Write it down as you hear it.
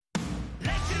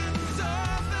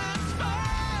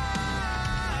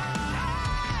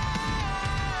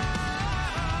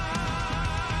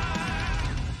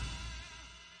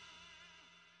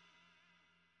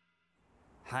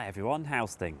Hi everyone,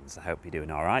 how's things? I hope you're doing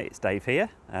all right. It's Dave here.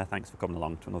 Thanks for coming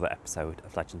along to another episode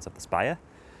of Legends of the Spire.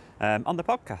 On the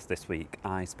podcast this week,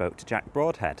 I spoke to Jack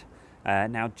Broadhead.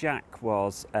 Now, Jack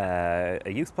was a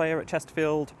youth player at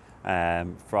Chesterfield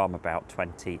from about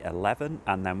 2011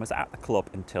 and then was at the club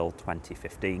until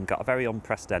 2015. Got a very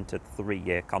unprecedented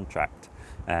 3-year contract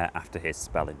after his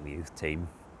spell in the youth team.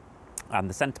 And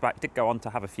the centre-back did go on to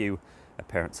have a few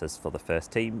appearances for the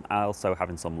first team, also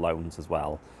having some loans as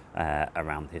well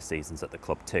around his seasons at the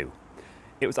club too.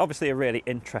 It was obviously a really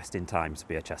interesting time to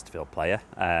be a Chesterfield player.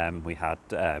 We had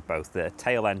both the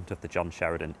tail end of the John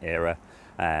Sheridan era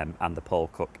and the Paul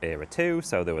Cook era too,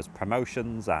 so there was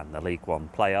promotions and the League One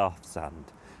playoffs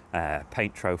and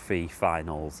paint trophy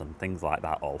finals and things like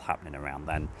that all happening around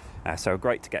then. So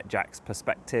great to get Jack's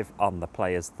perspective on the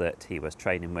players that he was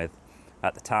training with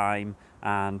at the time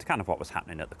and kind of what was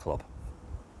happening at the club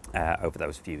over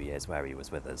those few years where he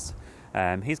was with us.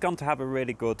 He's gone to have a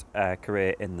really good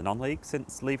career in the non-league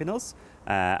since leaving us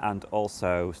and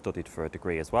also studied for a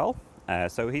degree as well.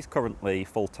 So he's currently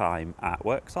full-time at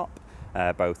Worksop,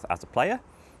 both as a player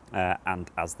and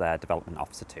as their development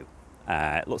officer too.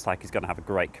 It looks like he's going to have a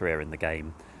great career in the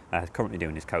game, currently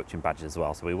doing his coaching badges as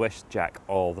well. So we wish Jack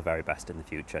all the very best in the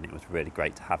future, and it was really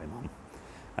great to have him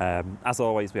on. As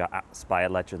always, we are at Spire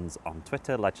Legends on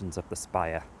Twitter, Legends of the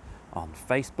Spire on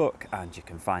Facebook, and you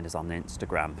can find us on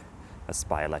Instagram as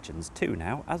Spire Legends 2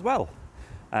 now as well.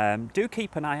 Do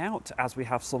keep an eye out as we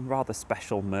have some rather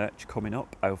special merch coming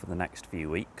up over the next few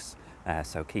weeks,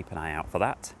 so keep an eye out for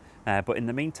that. But in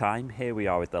the meantime, here we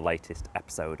are with the latest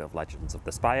episode of Legends of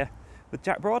the Spire with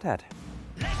Jack Broadhead.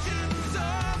 Legends of the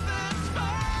Spire.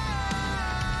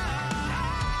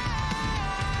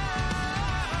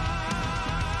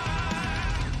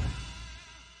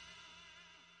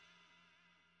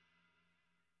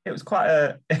 It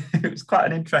was quite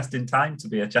an interesting time to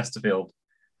be a Chesterfield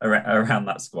around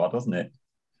that squad, wasn't it?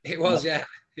 It was, yeah.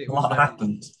 It A was lot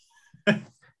happened.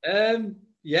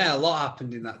 Yeah, a lot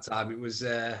happened in that time. It was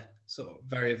sort of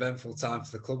very eventful time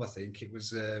for the club. I think it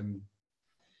was.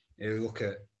 Look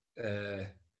at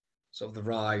sort of the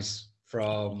rise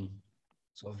from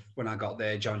sort of when I got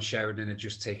there. John Sheridan had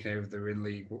just taken over the in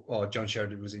league, or John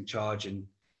Sheridan was in charge, and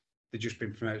they'd just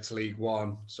been promoted to League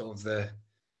One. Sort of the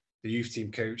youth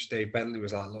team coach Dave Bentley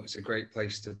was like, "Look, it's a great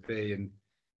place to be," and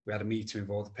we had a meeting with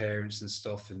all the parents and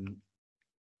stuff, and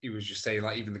he was just saying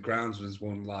like even the groundsman's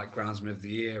won like groundsman of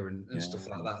the year and stuff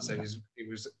like that. So it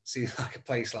was seemed like a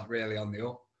place like really on the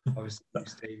up. Obviously, the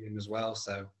stadium as well.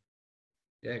 So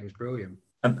yeah, it was brilliant.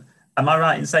 Am I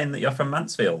right in saying that you're from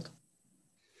Mansfield?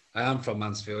 I am from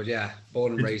Mansfield, yeah,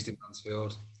 born and raised in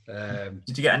Mansfield.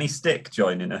 Did you get any stick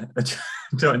joining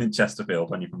joining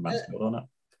Chesterfield when you're from Mansfield or not?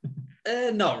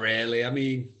 Not really. I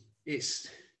mean, it's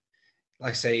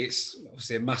like I say, it's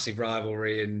obviously a massive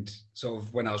rivalry, and sort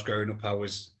of when I was growing up, I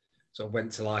was sort of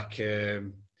went to like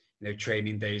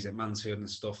training days at Mansfield and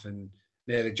stuff, and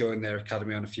nearly joined their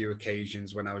academy on a few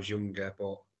occasions when I was younger.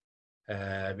 But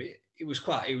it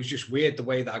was just weird the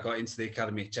way that I got into the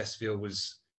academy at Chesterfield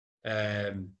was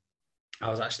I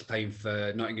was actually playing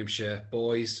for Nottinghamshire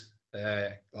boys,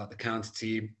 like the county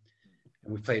team,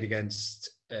 and we played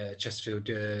against Chesterfield,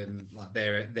 like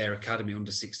their academy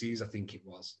under 16s, I think it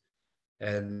was.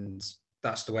 And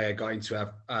that's the way I got into it.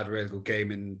 I had a really good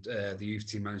game, and the youth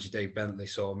team manager Dave Bentley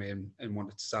saw me and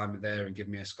wanted to sign me there and give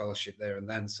me a scholarship there and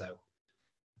then. So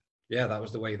yeah, that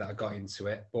was the way that I got into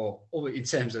it. But in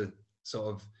terms of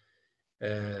sort of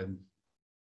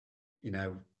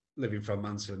living from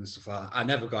Mansfield and stuff like that, I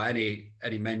never got any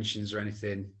mentions or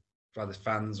anything by the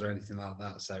fans or anything like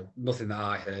that. So nothing that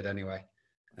I heard anyway.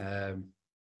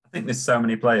 I think there's so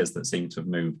many players that seem to have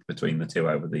moved between the two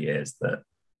over the years that,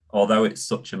 although it's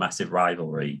such a massive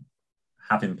rivalry,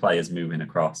 having players moving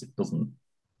across, it's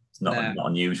not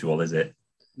unusual, is it?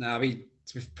 No, I mean,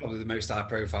 probably the most high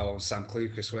profile was Sam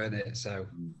Clucas, weren't it? So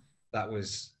that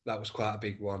was quite a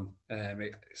big one.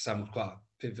 Sam was quite a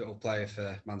pivotal player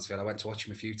for Mansfield. I went to watch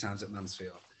him a few times at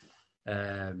Mansfield,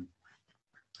 and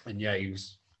yeah, he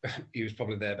was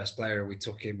probably their best player. We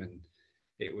took him, and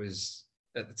it was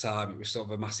at the time it was sort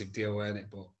of a massive deal, weren't it?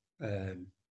 But and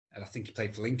I think he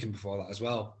played for Lincoln before that as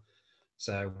well.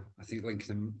 So I think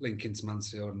Lincoln to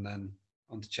Mansfield and then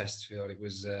on to Chesterfield. It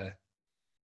was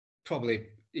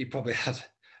he probably had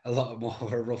a lot more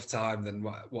of a rough time than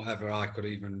whatever I could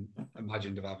even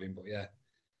imagined of having. But yeah.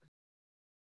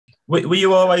 Were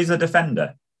you always a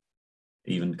defender,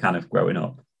 even kind of growing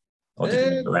up, or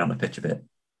did you move around the pitch a bit?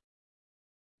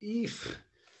 It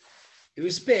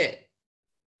was a bit.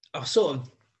 I sort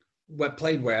of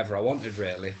played wherever I wanted,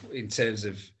 really, in terms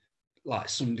of like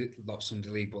not Sunday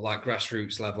league, but like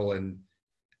grassroots level, and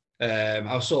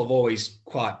I was sort of always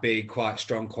quite big, quite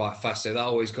strong, quite fast. So that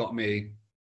always got me,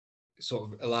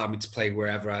 sort of allowed me to play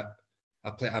wherever I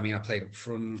play. I mean, I played up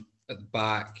front, at the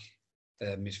back,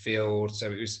 midfield.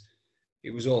 So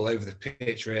it was all over the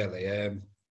pitch really.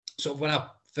 Sort of when I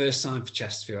first signed for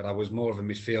Chesterfield, I was more of a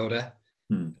midfielder.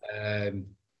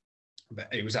 But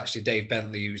it was actually Dave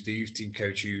Bentley, who was the youth team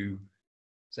coach, who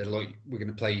said, look, we're going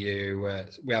to play you.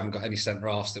 We haven't got any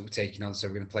centre-halves that we're taking on, so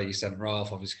we're going to play you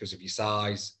centre-half, obviously because of your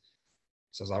size.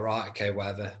 So I was like, right, okay,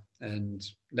 whatever. And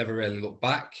never really looked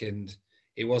back. And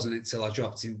it wasn't until I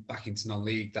dropped back into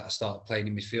non-league that I started playing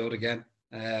in midfield again.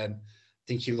 I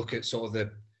think you look at sort of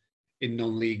in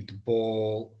non-league, the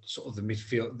ball, sort of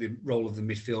the role of the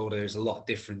midfielder is a lot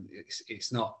different.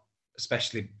 It's not,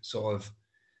 especially sort of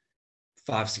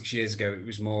 5-6 years ago, it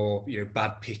was more,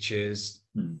 bad pitches.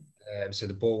 So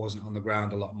the ball wasn't on the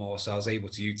ground a lot more. So I was able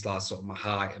to utilise sort of my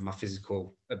height and my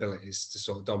physical abilities to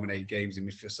sort of dominate games in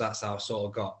midfield. So that's how I sort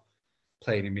of got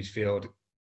playing in midfield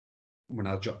when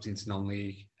I dropped into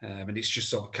non-league. And it's just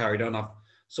sort of carried on. I've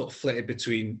sort of flitted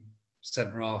between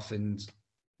centre-half and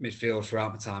midfield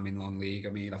throughout my time in non-league. I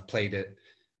mean, I've played at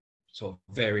sort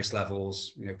of various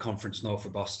levels, Conference North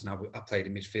of Boston, I played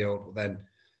in midfield. But then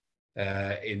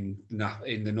in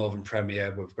the Northern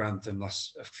Premier with Grantham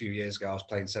a few years ago, I was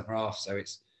playing centre half. So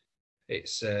it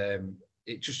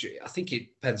just, I think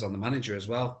it depends on the manager as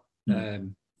well,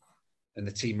 and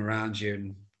the team around you,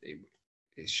 and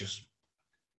it's just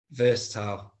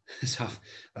versatile. So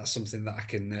that's something that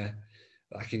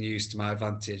I can use to my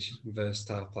advantage.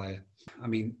 Versatile player. I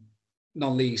mean,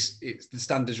 non-league, the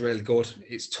standard's really good.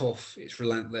 It's tough. It's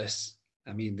relentless.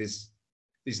 I mean, there's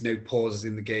no pauses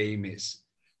in the game.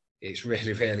 It's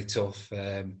really, really tough.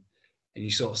 And you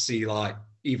sort of see, like,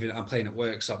 even I'm playing at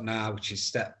Worksop now, which is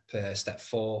step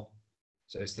 4.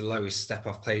 So it's the lowest step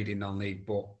I've played in non-league,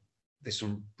 but there's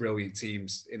some brilliant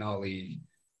teams in our league,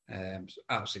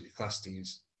 absolutely class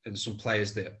teams, and some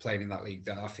players that are playing in that league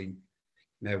that I think,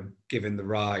 given the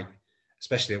right,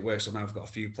 especially at Worksop now, I've got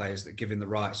a few players that, given the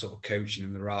right sort of coaching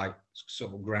and the right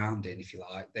sort of grounding, if you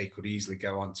like, they could easily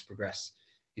go on to progress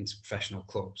into professional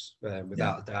clubs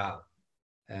without a doubt.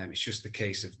 It's just the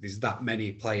case of there's that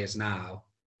many players now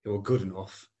who are good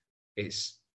enough.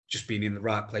 It's just being in the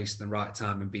right place at the right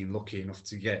time and being lucky enough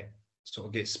to get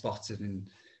spotted and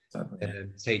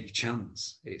take your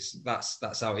chance.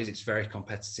 That's how it is. It's very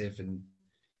competitive, and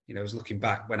I was looking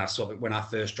back when I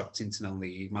first dropped into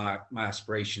non-league, my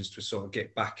aspirations to sort of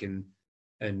get back and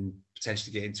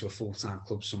potentially get into a full-time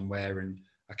club somewhere. And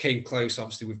I came close,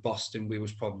 obviously, with Boston. We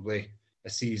was probably a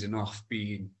season off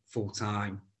being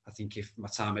full-time. I think if my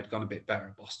time had gone a bit better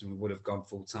at Boston, we would have gone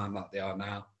full-time like they are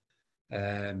now.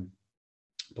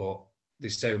 But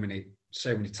there's so many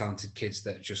talented kids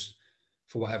that just,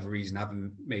 for whatever reason,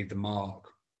 haven't made the mark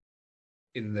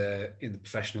in the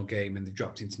professional game, and they've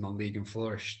dropped into non-league and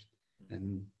flourished.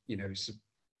 And you're going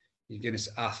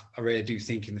to, I really do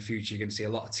think in the future you're going to see a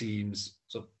lot of teams,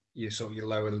 your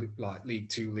lower, like League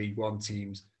 2, League 1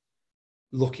 teams,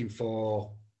 looking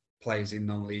for players in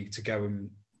non-league to go and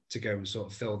sort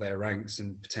of fill their ranks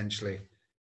and potentially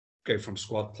go from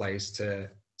squad players to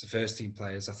first team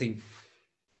players. I think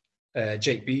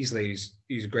Jake Beasley,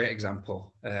 he's a great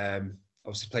example.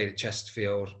 Obviously played at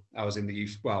Chesterfield. I was in the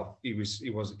youth. Well, he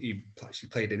actually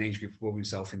played an age group above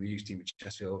himself in the youth team at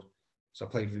Chesterfield. So I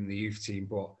played with him in the youth team,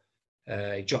 but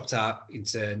he dropped out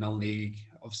into non-league.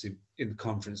 Obviously in the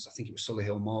conference, I think it was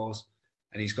Solihull Moors,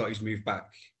 and he's moved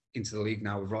back into the league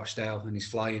now with Rochdale, and he's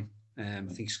flying. I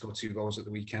think he scored 2 goals at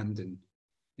the weekend. And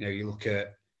you look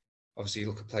at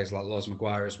players like Loz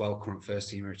Maguire as well, current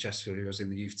first teamer at Chesterfield, who was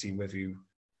in the youth team with, who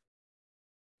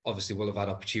obviously will have had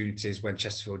opportunities when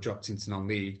Chesterfield dropped into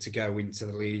non-league to go into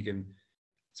the league, and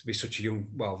to be such a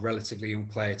relatively young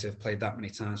player to have played that many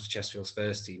times for Chesterfield's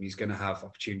first team. He's going to have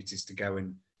opportunities to go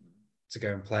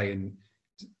and play. And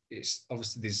it's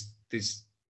obviously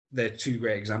they're 2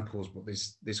 great examples, but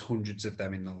there's hundreds of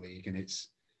them in the league, and it's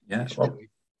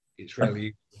really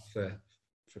useful for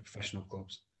professional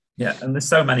clubs. Yeah, and there's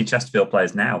so many Chesterfield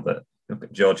players now that, look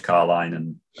at George Carline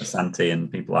and Asante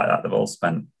and people like that.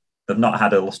 They've not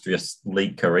had illustrious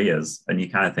league careers, and you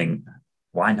kind of think,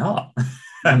 why not?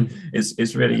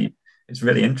 It's really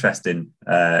interesting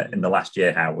in the last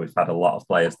year how we've had a lot of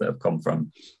players that have come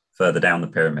from further down the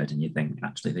pyramid, and you think,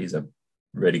 actually, these are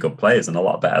really good players and a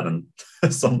lot better than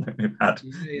some that we've had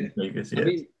in previous years. I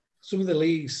mean, some of the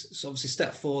leagues, so obviously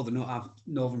step 4, they don't have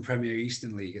Northern Premier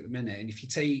Eastern League at the minute, and if you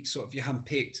take if you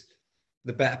handpicked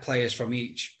the better players from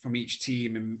each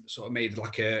team and sort of made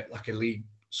like a league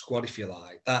squad, if you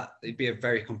like, that it'd be a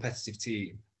very competitive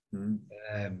team.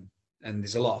 And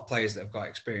there's a lot of players that have got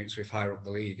experience with higher up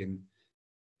the league, and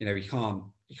you know, you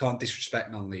can't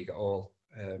disrespect non-league at all.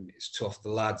 It's tough. The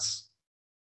lads,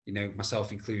 you know,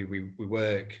 myself included, we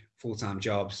work full-time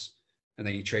jobs, and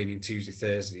then you're training Tuesday,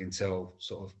 Thursday until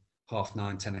sort of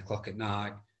 9:30, 10 o'clock at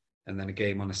night, and then a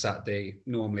game on a Saturday,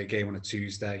 normally a game on a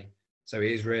Tuesday. So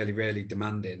it is really, really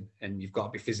demanding, and you've got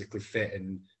to be physically fit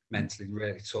and mentally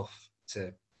really tough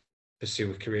to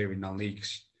pursue a career in non-league.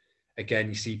 Again,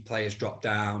 you see players drop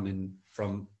down and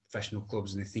from professional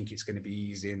clubs, and they think it's going to be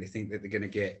easy, and they think that they're going to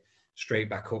get straight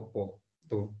back up. But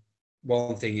the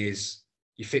one thing is,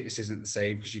 your fitness isn't the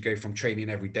same, because you go from training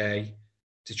every day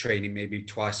to training maybe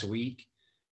twice a week.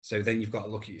 So then you've got to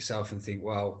look at yourself and think,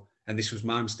 well, and this was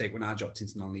my mistake when I dropped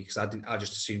into non-league, because I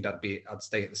just assumed I'd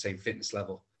stay at the same fitness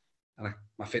level, and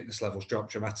my fitness levels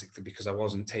dropped dramatically because I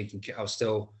wasn't taking. I was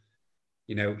still,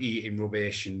 you know, eating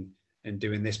rubbish and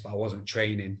doing this, but I wasn't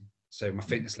training. So my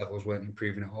fitness levels weren't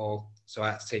improving at all. So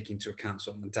I had to take into account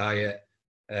sort of my diet,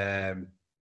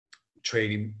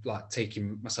 training, like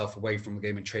taking myself away from the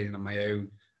game and training on my own,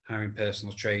 hiring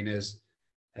personal trainers.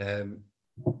 So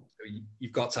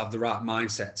you've got to have the right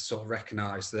mindset to sort of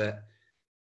recognise that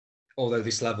although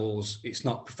this level's, it's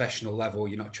not professional level,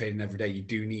 you're not training every day, you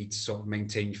do need to sort of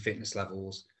maintain your fitness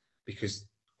levels, because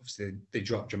obviously they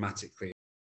drop dramatically.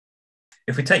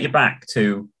 If we take you back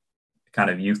to kind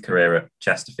of youth career at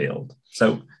Chesterfield,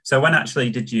 so when actually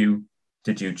did you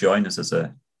join us as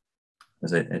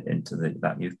into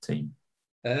that youth team?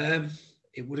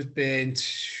 It would have been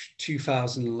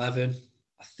 2011,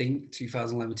 I think,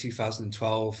 2011,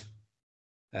 2012.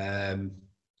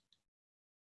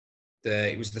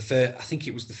 It was the first. I think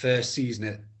it was the first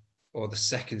season or the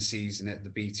second season at the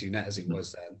B2 Net, as it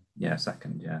was then. Yeah,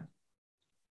 second. Yeah.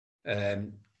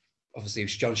 Obviously, it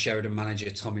was John Sheridan manager,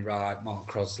 Tommy Wright,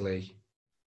 Mark Crosley,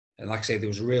 and like I say, there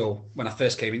was when I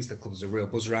first came into the club, there was a real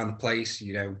buzz around the place.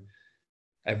 You know,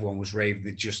 everyone was raving.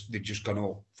 They'd just gone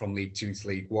up from League Two into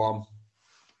League One.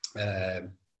 They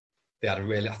had a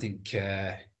really, I think,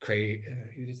 Craig.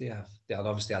 Who did they have? They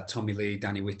obviously had Tommy Lee,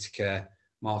 Danny Whitaker,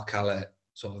 Mark Hallett,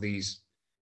 sort of these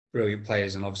brilliant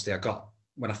players. And obviously,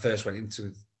 when I first went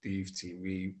into the youth team,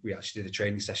 we actually did a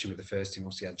training session with the first team.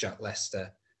 Obviously, had Jack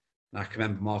Lester, and I can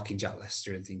remember marking Jack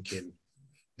Lester and thinking,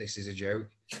 "This is a joke."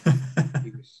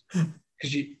 Because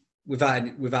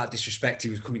without disrespect, he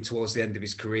was coming towards the end of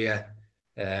his career.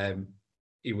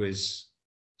 He was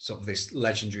sort of this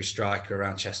legendary striker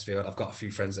around Chesterfield. I've got a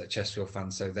few friends that are Chesterfield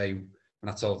fans, so when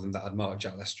I told them that I'd marked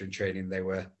Jack Lester in training, they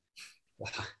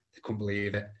couldn't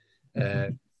believe it.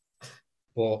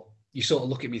 But you sort of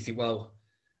look at me and think, well,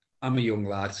 I'm a young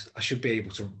lad. I should be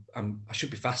able to. I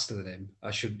should be faster than him.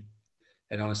 I should.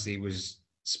 And honestly, he was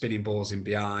spinning balls in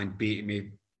behind, beating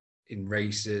me in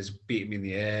races, beating me in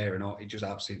the air, and all. He just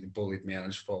absolutely bullied me. And I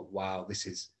just thought, wow, this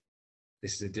is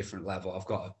a different level. I've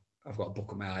got to book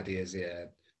up my ideas here.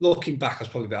 Looking back,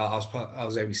 I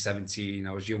was only 17.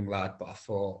 I was a young lad, but I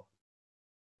thought,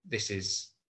 this is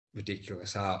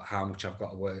ridiculous. How much I've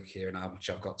got to work here and how much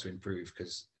I've got to improve,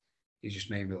 because he just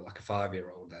made me look like a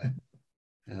 5-year-old there.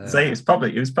 So he was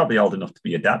probably old enough to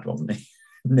be your dad, wasn't he?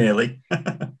 Nearly.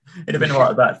 He'd have been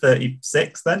about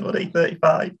 36 then, would he?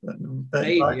 35?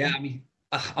 Maybe, yeah. I mean,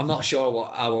 I'm not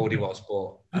sure how old he was,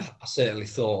 but I certainly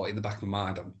thought in the back of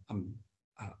my mind,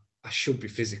 I should be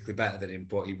physically better than him,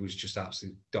 but he was just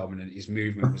absolutely dominant. His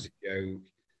movement was a joke,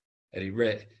 and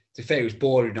to be fair, he was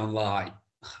bordering on like,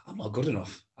 I'm not good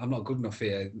enough. I'm not good enough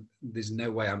here. There's no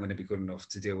way I'm going to be good enough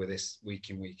to deal with this week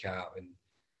in, week out. And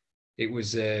it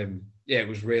was, it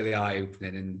was really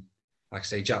eye-opening. And like I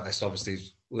say, Jack Lester, obviously,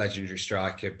 is legendary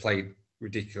striker, played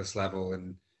ridiculous level.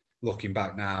 And looking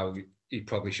back now, he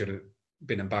probably should have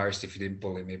been embarrassed if he didn't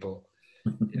bully me. But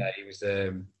yeah,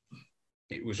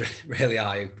 it was really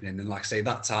eye-opening. And like I say,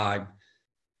 that time,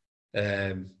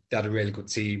 they had a really good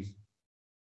team.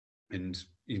 And,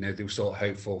 you know, they were sort of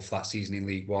hopeful for that season in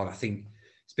League One. I think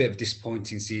it's a bit of a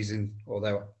disappointing season,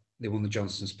 although they won the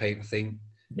Johnston's Paint, I think.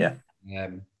 Yeah.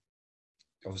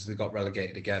 Obviously, they got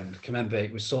relegated again. I can remember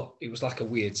it was like a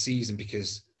weird season,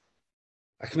 because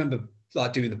I can remember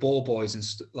like doing the ball boys and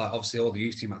like obviously all the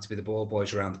youth team had to be the ball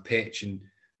boys around the pitch. And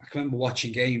I can remember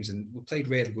watching games, and we played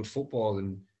really good football,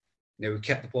 and you know, we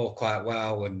kept the ball quite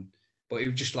well. But it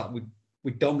was just like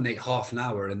we'd dominate half an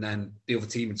hour, and then the other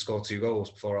team would score 2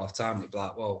 goals before half time. And it'd be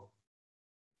like, well,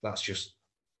 that's just,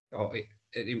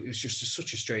 it was just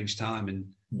such a strange time.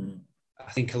 And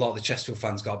I think a lot of the Chesterfield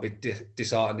fans got a bit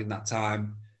disheartened in that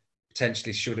time.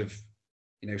 Potentially should have,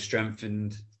 you know,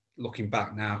 strengthened looking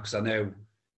back now, because I know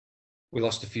we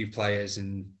lost a few players,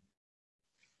 and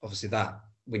obviously that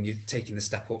when you're taking the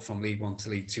step up from League One to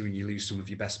League Two and you lose some of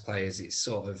your best players, it's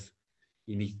sort of,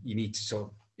 you need to sort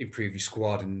of improve your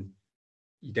squad. And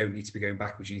you don't need to be going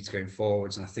backwards, you need to go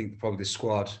forwards. And I think probably the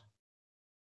squad,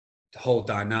 the whole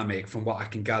dynamic, from what I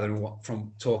can gather and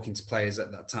from talking to players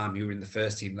at that time who were in the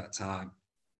first team at that time,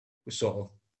 was sort of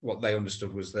what they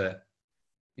understood was that,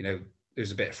 you know, there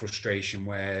was a bit of frustration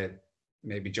where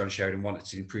maybe John Sheridan wanted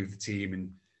to improve the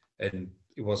team and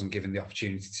he wasn't given the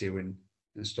opportunity to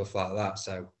and stuff like that.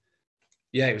 So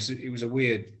yeah, it was a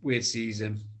weird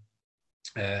season.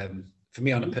 For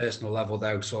me on a personal level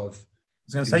though, sort of. I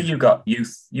was going to say you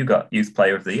got youth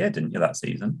player of the year, didn't you, that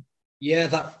season?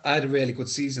 Yeah, I had a really good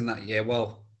season that year.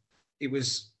 Well, it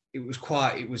was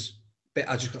I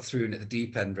just got thrown at the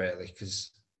deep end really,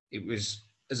 because it was,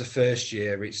 as a first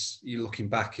year, you're looking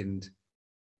back and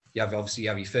you have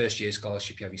your first year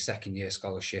scholarship, you have your second year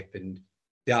scholarship, and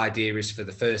the idea is for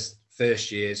the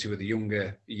first years, who are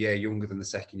a year younger than the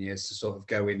second years, to sort of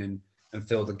go in and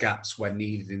fill the gaps when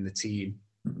needed in the team.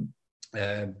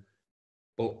 Mm-hmm.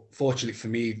 But fortunately for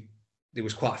me, there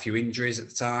was quite a few injuries at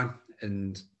the time,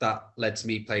 and that led to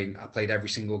me I played every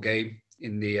single game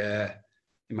in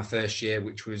my first year,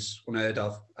 which was unheard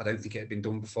of. I don't think it had been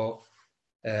done before.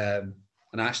 And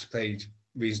I actually played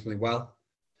reasonably well.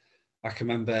 I can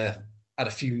remember I had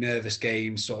a few nervous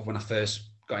games sort of when I first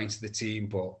got into the team,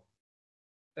 but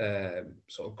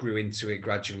sort of grew into it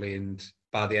gradually. And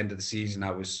by the end of the season,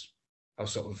 I was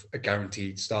sort of a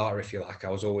guaranteed starter, if you like. I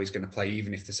was always going to play,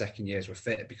 even if the second years were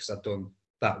fit, because I'd done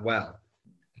that well.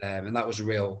 And that was a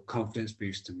real confidence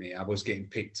boost to me. I was getting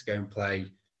picked to go and play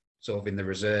sort of in the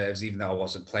reserves, even though I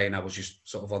wasn't playing. I was just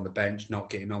sort of on the bench, not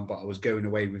getting on, but I was going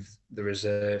away with the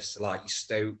reserves, like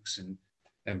Stokes and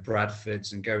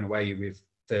Bradfords, and going away with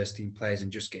first team players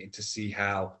and just getting to see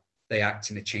how they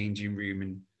act in a changing room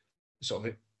and sort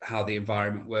of how the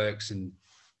environment works. And,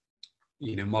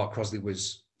 you know, Mark Crosley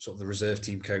was sort of the reserve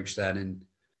team coach then, and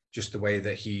just the way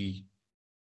that he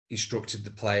instructed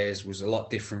the players was a lot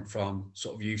different from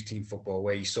sort of youth team football,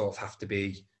 where you sort of have to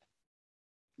be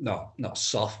not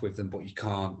soft with them, but you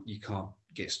can't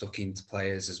get stuck into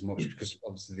players as much, because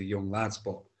obviously the young lads.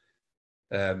 But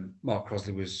Mark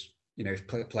Crosley was, you know, if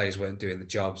players weren't doing the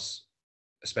jobs,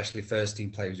 especially first team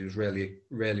players, he was really,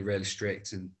 really, really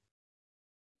strict. And,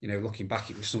 you know, looking back,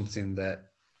 it was something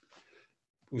that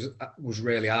was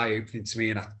really eye-opening to me.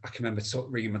 And I can remember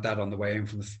ringing my dad on the way home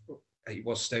from it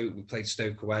was Stoke. We played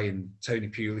Stoke away, and Tony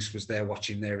Pulis was there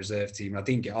watching their reserve team. I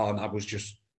didn't get on. I was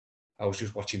just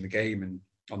watching the game and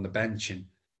on the bench. And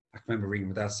I can remember ringing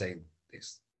my dad saying,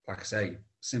 "It's, like I say,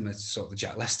 similar to sort of the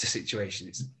Jack Lester situation.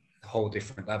 It's a whole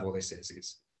different level. This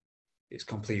is. It's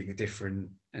completely different."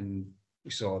 And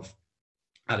we sort of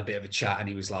had a bit of a chat, and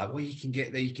he was like, "Well, you can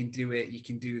get there. You can do it. You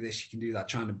can do this. You can do that."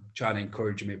 Trying to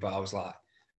encourage me, but I was like,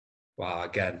 "Wow,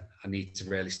 again, I need to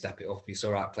really step it up. It's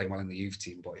all right playing well in the youth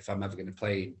team, but if I'm ever going to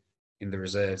play in the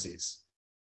reserves, it's,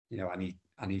 you know, I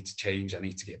need to change. I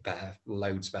need to get better,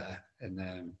 loads better."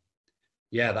 And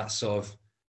yeah, that sort of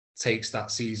takes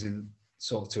that season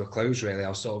sort of to a close. Really, I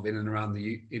was sort of in and around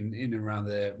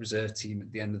the reserve team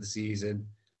at the end of the season.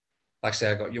 Like I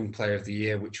say, I got Young Player of the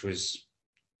Year, which was,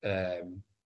 you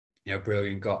know,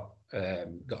 brilliant. Got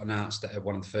announced at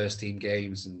one of the first team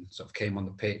games and sort of came on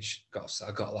the pitch.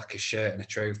 I got like a shirt and a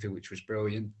trophy, which was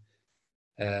brilliant.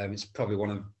 It's probably one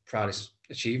of the proudest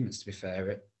achievements, to be fair,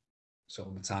 at sort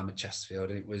of my time at Chesterfield.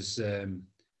 And it was,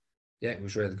 it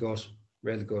was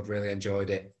really good, really enjoyed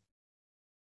it.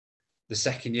 The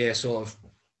second year sort of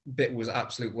bit was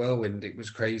absolute whirlwind. It was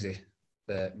crazy.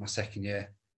 My second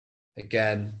year,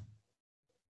 again,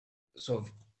 sort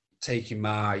of taking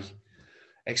my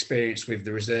experience with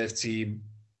the reserve team,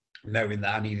 knowing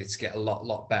that I needed to get a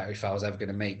lot better if I was ever going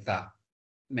to make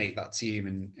that team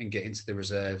and get into the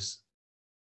reserves.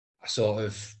 I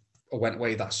went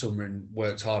away that summer and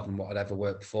worked harder than what I'd ever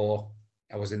worked before.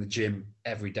 I was in the gym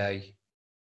every day,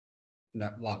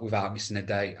 like without missing a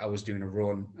day. I was doing a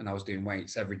run and I was doing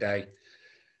weights every day.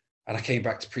 And I came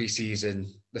back to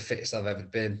pre-season the fittest I've ever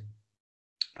been.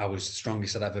 I was the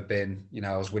strongest I'd ever been. You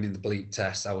know, I was winning the bleep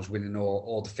test. I was winning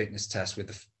all the fitness tests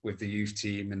with the youth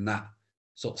team, and that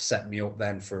sort of set me up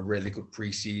then for a really good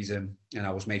pre-season. And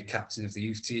I was made captain of the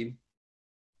youth team.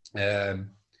 And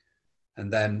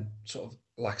then sort of,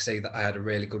 like I say, that I had a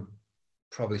really good,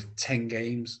 probably 10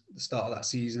 games at the start of that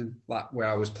season, like where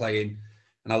I was playing.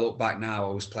 And I look back now,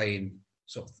 I was playing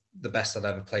sort of the best I'd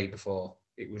ever played before.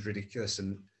 It was ridiculous.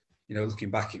 And, you know,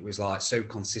 looking back, it was like so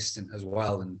consistent as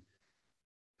well. And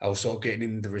I was sort of getting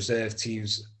in the reserve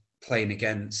teams, playing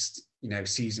against, you know,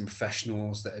 seasoned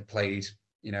professionals that had played,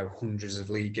 you know, hundreds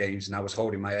of league games, and I was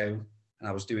holding my own and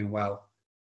I was doing well.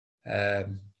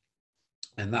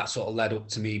 And that sort of led up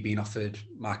to me being offered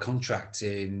my contract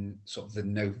in sort of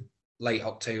the late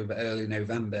October, early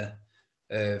November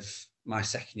of my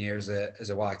second year as a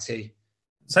YT.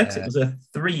 So it was a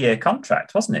 3-year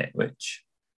contract, wasn't it? Which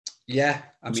I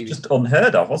was mean, just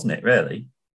unheard of, wasn't it? Really.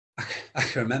 I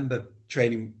can remember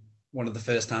training one of the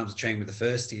first times I trained with the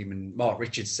first team, and Mark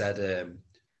Richards said,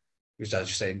 he was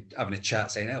just saying, having a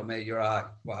chat, saying, "Oh mate, you're all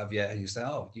right, what have you?" And he was like,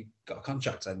 "Oh, you got a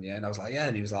contract, haven't you?" And I was like, "Yeah."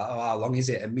 And he was like, "Oh, how long is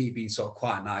it?" And me being sort of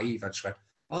quite naive, I just went,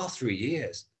 "Oh, 3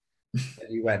 years." And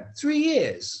he went, 3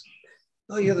 years?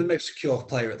 Oh, you're the most secure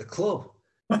player at the club.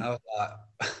 And I was like,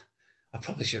 I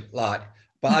probably should but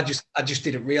I just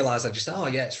didn't realise. I just, oh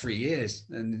yeah, it's 3 years.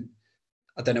 And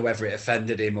I don't know whether it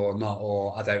offended him or not,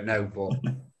 or I don't know, but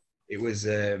it was,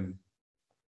 it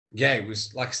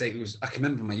was, like I say, I can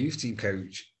remember my youth team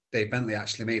coach, Dave Bentley,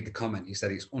 actually made the comment. He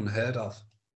said it's unheard of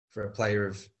for a player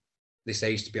of this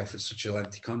age to be offered such a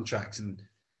lengthy contract. And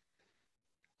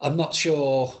I'm not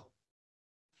sure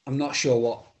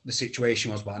what the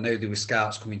situation was, but I know there were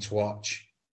scouts coming to watch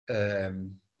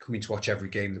every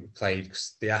game that we played,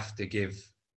 because they have to give,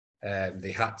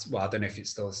 they had to, well, I don't know if it's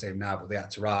still the same now, but they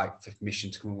had to write for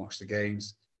permission to come and watch the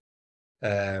games.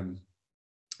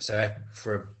 So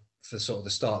for sort of the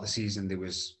start of the season, there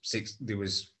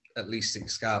was at least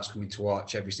 6 scouts coming to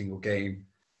watch every single game.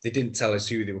 They didn't tell us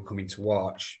who they were coming to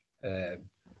watch, but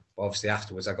obviously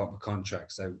afterwards I got my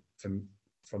contract. So from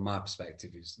my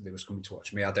perspective, they was coming to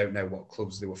watch me. I don't know what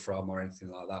clubs they were from or anything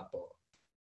like that, but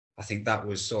I think that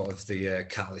was sort of the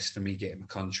catalyst for me getting a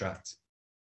contract.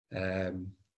 And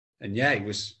yeah, it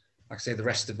was, like I say, the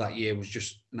rest of that year was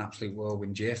just an absolute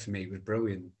whirlwind year for me. It was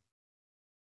brilliant.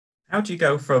 How do you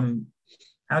go from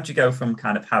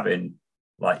kind of having,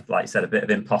 like you said, a bit of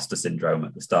imposter syndrome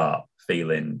at the start,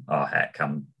 feeling, oh heck,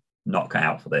 I'm not cut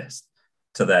out for this,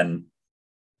 to then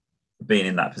being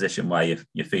in that position where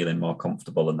you're feeling more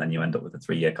comfortable, and then you end up with a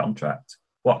 3-year contract?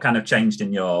 What kind of changed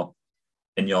in your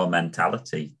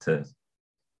mentality do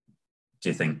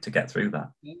you think, to get through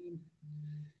that?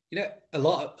 A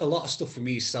lot of stuff for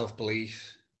me is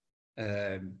self-belief.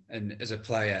 And as a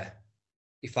player,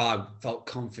 if I felt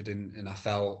confident and I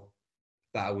felt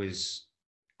that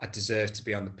I deserved to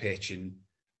be on the pitch, and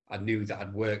I knew that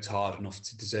I'd worked hard enough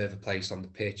to deserve a place on the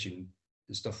pitch and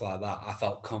stuff like that, I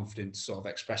felt confident to sort of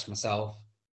express myself.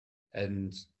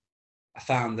 And I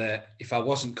found that if I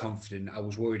wasn't confident, I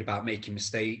was worried about making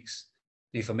mistakes.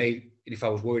 And if I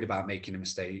was worried about making a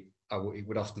mistake, it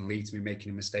would often lead to me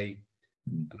making a mistake.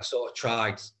 And I sort of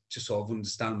tried to sort of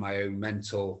understand my own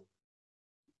mental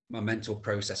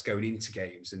process going into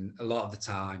games. And a lot of the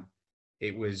time,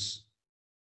 it was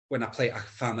I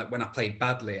found that when I played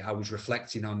badly, I was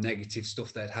reflecting on negative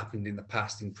stuff that had happened in the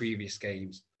past in previous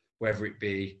games, whether it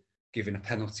be giving a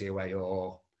penalty away,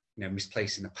 or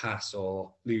misplacing a pass,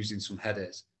 or losing some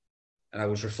headers. And I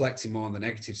was reflecting more on the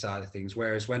negative side of things.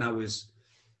 Whereas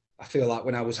I feel like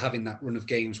when I was having that run of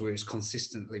games where it was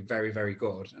consistently very, very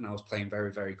good, and I was playing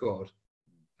very, very good,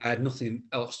 I had nothing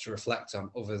else to reflect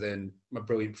on other than my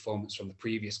brilliant performance from the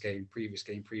previous game.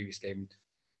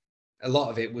 A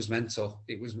lot of it was mental.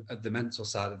 It was the mental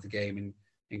side of the game,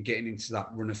 and getting into that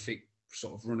run of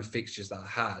fixtures that I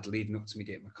had leading up to me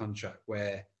getting my contract,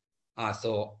 where I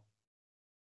thought,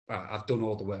 I've done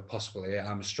all the work possible here.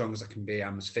 I'm as strong as I can be.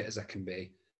 I'm as fit as I can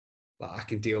be. Like, I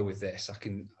can deal with this.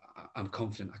 I'm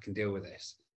confident I can deal with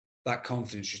this. That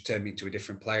confidence just turned me into a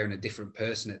different player and a different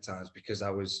person at times, because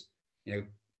I was,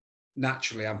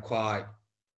 naturally I'm quite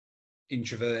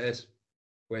introverted.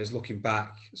 Whereas looking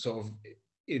back, sort of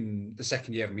in the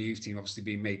second year of my youth team, obviously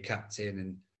being made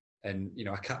captain, and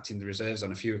I captained the reserves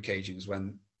on a few occasions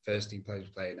when first team players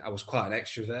were playing, I was quite an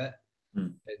extrovert.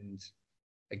 And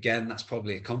again, that's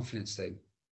probably a confidence thing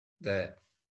that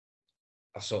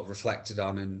I've sort of reflected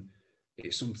on, and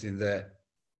it's something that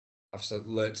I've sort of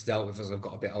learned to deal with as I've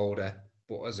got a bit older.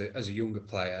 But as a younger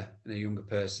player and a younger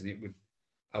person,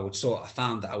 I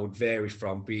found that I would vary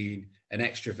from being an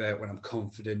extrovert when I'm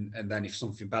confident, and then if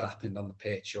something bad happened on the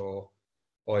pitch, or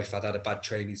if I'd had a bad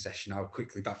training session, I would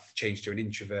quickly change to an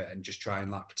introvert and just try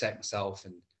and protect myself,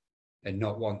 and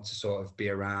not want to sort of be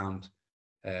around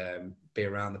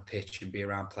the pitch and be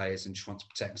around players, and just want to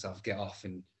protect myself, get off,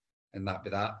 and that be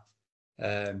that.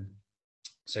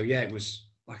 So yeah, it was,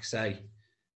 like I say,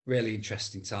 really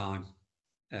interesting time.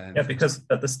 Because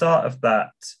at the start of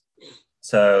that,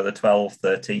 so the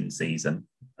 12-13 season,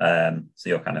 so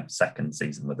your kind of second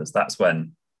season with us, that's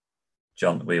when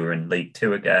we were in League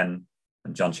Two again,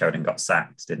 and John Sheridan got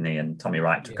sacked, didn't he? And Tommy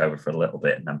Wright took over for a little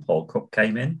bit, and then Paul Cook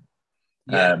came in.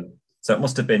 So it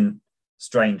must have been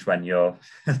strange when you're,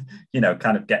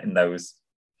 kind of getting those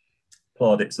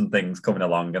plaudits and things coming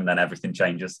along, and then everything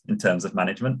changes in terms of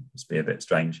management. It must be a bit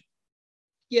strange.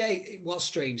 Yeah, it was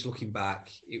strange looking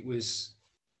back. It was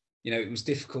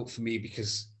difficult for me,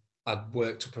 because I'd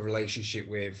worked up a relationship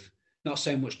with not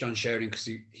so much John Sheridan because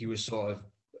he was sort of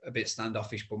a bit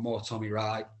standoffish, but more Tommy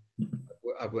Wright.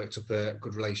 I worked up a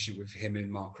good relationship with him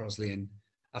and Mark Crosley, and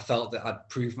I felt that I'd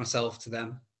proved myself to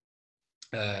them.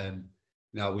 I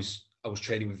was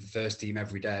training with the first team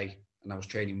every day, and I was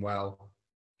training well.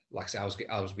 Like I said,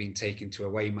 I was being taken to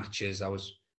away matches. I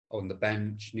was on the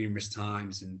bench numerous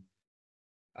times, and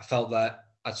I felt that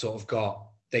I'd sort of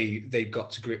they'd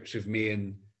got to grips with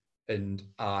me, and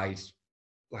I'd,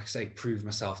 like I say, proved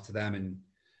myself to them, and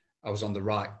I was on the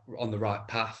right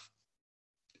path.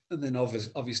 And then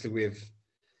obviously with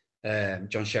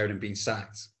John Sheridan being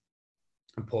sacked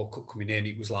and Paul Cook coming in,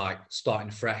 it was like starting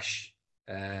fresh.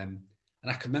 And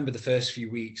I can remember the first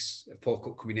few weeks of Paul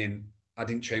Cook coming in, I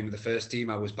didn't train with the first team.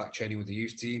 I was back training with the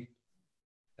youth team,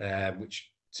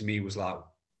 which to me was like,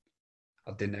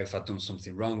 I didn't know if I'd done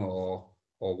something wrong or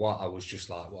what. I was just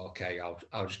like, well, okay,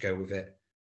 I'll just go with it.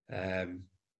 And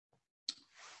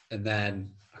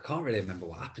then I can't really remember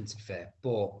what happened, to be fair,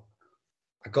 but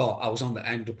I was on the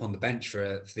end up on the bench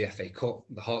for the FA Cup,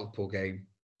 the Hartlepool game.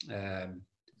 I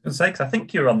was say, 'cause I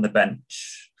think you were on the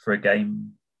bench for a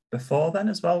game before then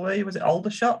as well, were you? Was it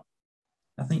Aldershot?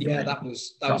 I think. Yeah, that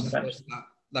was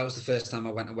the first time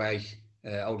I went away,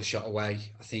 Aldershot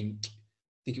away. I think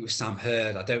it was Sam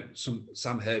Hurd.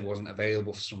 Sam Hurd wasn't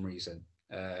available for some reason.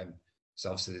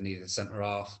 So obviously they needed a centre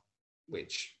half,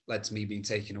 which led to me being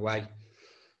taken away.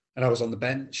 And I was on the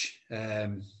bench.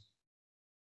 I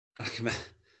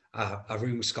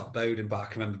roomed with Scott Bowden, but I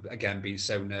can remember again being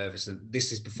so nervous. And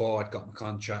this is before I'd got my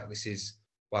contract. This is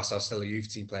whilst I was still a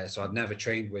youth team player. So I hadn't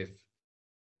trained with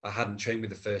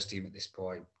the first team at this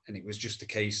point. And it was just a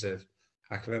case of,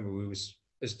 I can remember as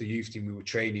the youth team, we were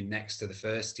training next to the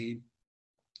first team.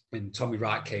 And Tommy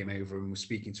Wright came over and was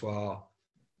speaking to our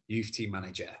youth team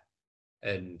manager.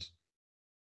 And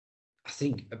I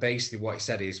think basically what he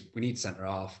said is, we need centre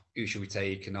half. Who should we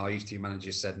take? And our youth team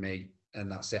manager said me,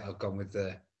 and that's it. I've gone with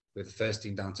the first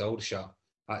team down to Aldershot.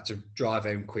 I had to drive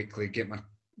home quickly, get my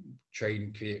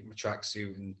training kit, my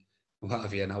tracksuit, and what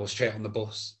have you. And I was straight on the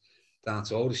bus down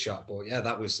to Aldershot. But yeah,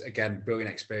 that was again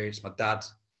brilliant experience. My dad,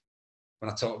 when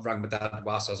I rang my dad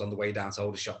whilst I was on the way down to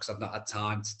Aldershot, because I'd not had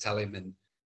time to tell him, and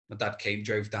my dad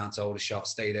drove down to Aldershot,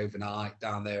 stayed overnight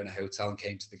down there in a hotel, and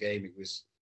came to the game. It was,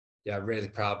 yeah, a really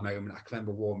proud moment. I can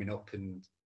remember warming up, and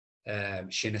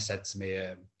Shinner said to me,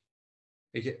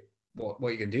 what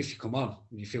are you going to do if you come on?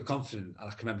 You feel confident? And I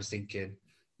can remember thinking,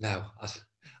 no,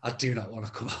 I do not want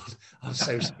to come on. I'm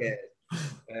so scared.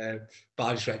 But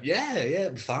I just went, yeah,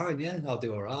 it'll be fine. Yeah, I'll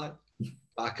do all right.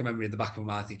 But I can remember in the back of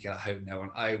my mind thinking, I hope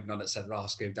none at centre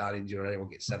half go down injured or anyone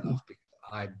gets sent off, because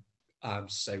I'm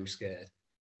so scared.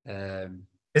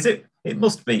 It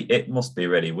must be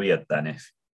really weird then,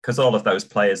 because all of those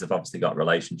players have obviously got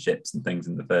relationships and things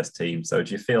in the first team. So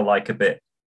do you feel like a bit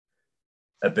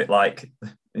like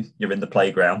you're in the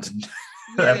playground and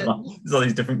there's all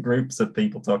these different groups of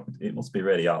people talking? It must be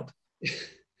really odd.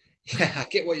 Yeah, I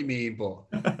get what you mean, but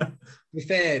to be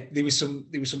fair, there was some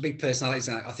big personalities.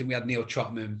 I think we had Neil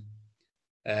Trotman,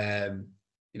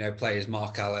 players,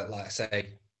 Mark Allett, like I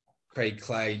say, Craig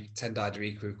Clay, Tendai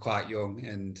Derek, who were quite young,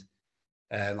 and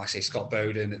like I say, Scott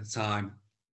Bowden at the time.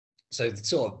 So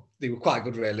they were quite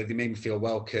good, really. They made me feel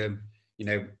welcome.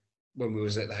 When we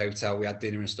was at the hotel, we had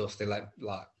dinner and stuff. They come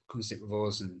and sit with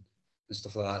us and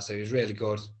stuff like that. So it was really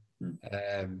good.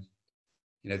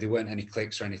 There weren't any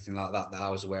cliques or anything like that I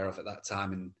was aware of at that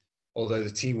time. And although the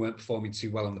team weren't performing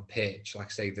too well on the pitch, like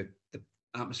I say, the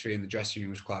atmosphere in the dressing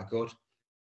room was quite good.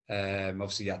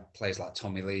 Obviously, you had players like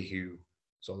Tommy Lee, who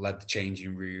sort of led the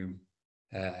changing room,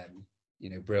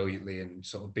 brilliantly, and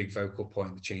sort of big vocal point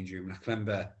in the changing room. And I can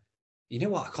remember, you know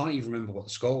what? I can't even remember what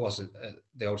the score was at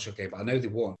the Aldershot game, but I know they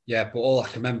won. Yeah, but all I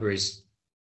can remember is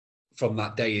from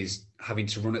that day is having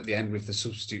to run at the end with the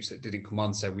substitutes that didn't come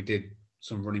on. So we did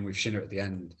some running with Shinner at the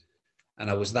end. And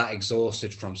I was that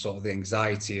exhausted from sort of the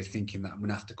anxiety of thinking that I'm going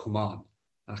to have to come on.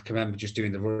 And I can remember just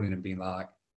doing the running and being like,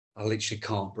 I literally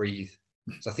can't breathe.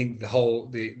 So I think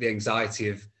the anxiety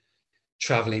of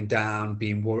traveling down,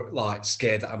 being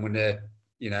scared that I'm going to,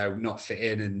 not fit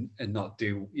in and not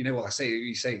do, what I say,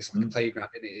 you say it's like a playground,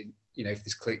 isn't it? If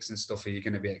there's cliques and stuff, are you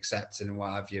going to be accepted and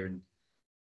what have you? And,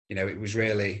 I was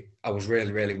really,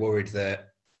 really worried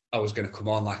that I was going to come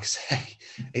on, like I say.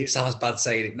 It sounds bad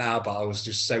saying it now, but I was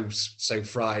just so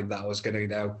frightened that I was going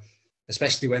to,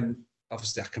 especially when,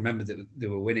 obviously, I can remember that they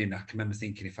were winning. I can remember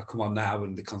thinking, if I come on now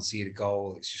and they concede a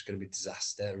goal, it's just going to be a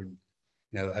disaster, and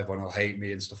everyone will hate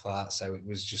me and stuff like that. So it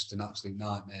was just an absolute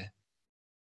nightmare.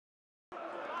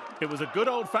 It was a good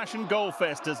old-fashioned goal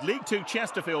fest as League Two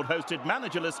Chesterfield hosted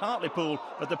managerless Hartlepool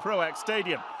at the Proact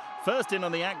Stadium. First in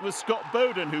on the act was Scott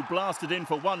Bowden, who blasted in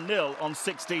for 1-0 on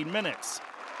 16 minutes.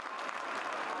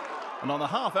 And on the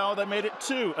half hour, they made it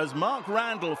 2 as Mark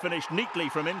Randall finished neatly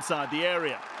from inside the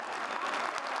area.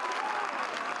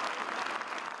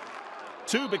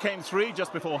 2 became 3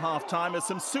 just before half-time as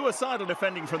some suicidal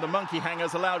defending from the monkey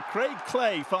hangers allowed Craig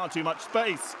Clay far too much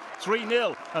space.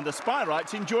 3-0 and the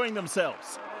Spyrites enjoying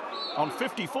themselves. On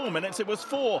 54 minutes it was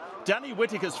 4. Danny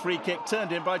Whittaker's free kick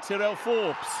turned in by Tyrell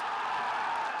Forbes.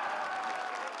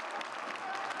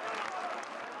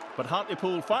 But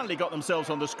Hartlepool finally got themselves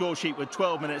on the score sheet with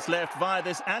 12 minutes left via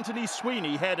this Anthony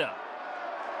Sweeney header.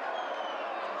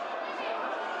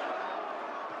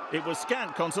 It was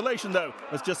scant consolation, though,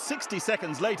 as just 60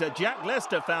 seconds later, Jack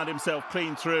Lester found himself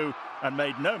clean through and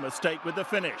made no mistake with the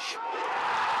finish.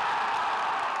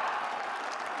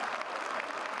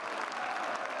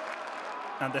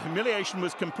 And the humiliation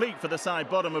was complete for the side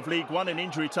bottom of League One in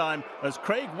injury time as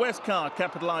Craig Westcar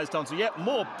capitalised onto yet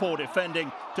more poor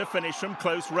defending to finish from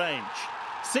close range.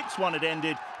 6-1 it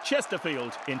ended,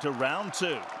 Chesterfield into round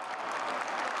 2.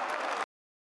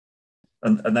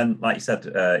 And then, like you said,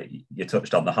 you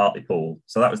touched on the Hartlepool.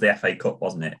 So that was the FA Cup,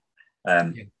 wasn't it? Yeah.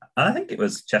 And I think it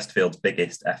was Chesterfield's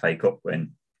biggest FA Cup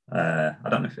win. I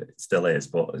don't know if it still is,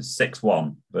 but it was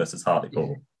 6-1 versus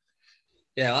Hartlepool.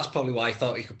 Yeah, that's probably why I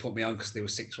thought he could put me on, because they were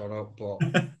 6-1 up. But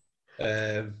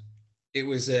it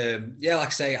was, like I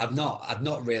say, I'd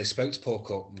not really spoke to Paul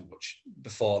Cook much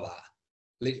before that.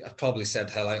 I probably said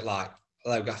hello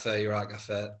Gaffer, you're right,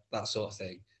 Gaffer, that sort of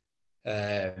thing.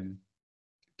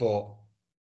 But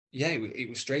yeah, it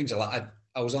was strange. I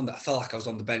felt like I was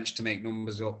on the bench to make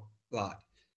numbers up. Like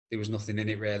there was nothing in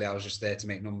it really. I was just there to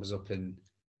make numbers up, and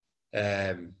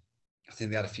I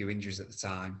think they had a few injuries at the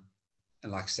time,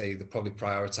 and like I say, they're probably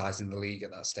prioritising the league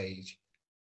at that stage,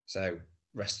 so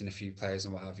resting a few players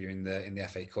and what have you in the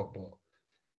FA Cup. But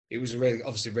it was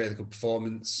obviously really good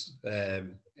performance,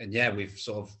 and yeah, we've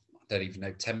sort of, I don't even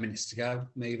know, 10 minutes to go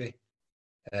maybe.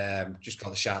 Just got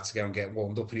the shot to go and get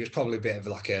warmed up, and it was probably a bit of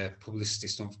like a publicity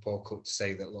stunt for Paul Cook to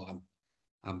say that, look,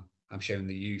 I'm showing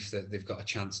the youth that they've got a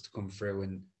chance to come through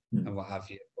and what have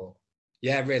you. But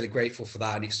yeah, really grateful for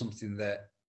that, and it's something that,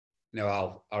 you know,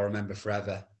 I'll remember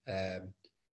forever.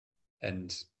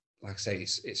 And like I say,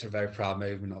 it's a very proud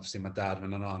moment. Obviously, my dad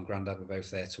and my nan and granddad were both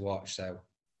there to watch, so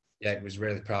yeah, it was a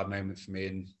really proud moment for me,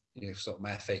 and you know, sort of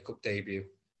my FA Cup debut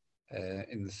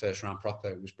in the first round proper.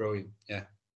 It was brilliant. Yeah.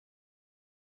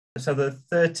 So the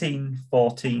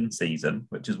 13-14 season,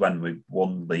 which is when we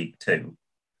won League Two,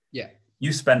 Yeah.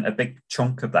 you spent a big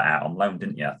chunk of that out on loan,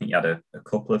 didn't you? I think you had a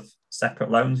couple of separate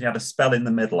loans. You had a spell in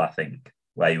the middle, I think,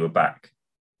 where you were back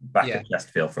at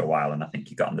Chesterfield for a while, and I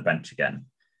think you got on the bench again.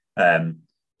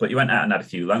 But you went out and had a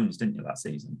few loans, didn't you, that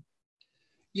season?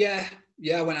 Yeah,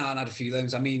 I went out and had a few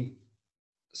loans. I mean,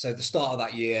 so the start of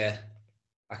that year,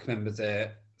 I can remember the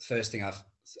first day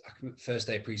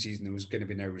of pre-season, there was going to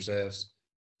be no reserves.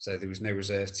 So there was no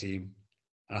reserve team.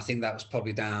 And I think that was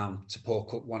probably down to Paul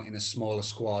Cook wanting a smaller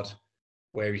squad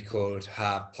where he could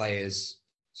have players.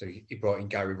 So he brought in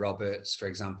Gary Roberts, for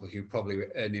example, who probably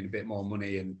were earning a bit more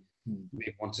money and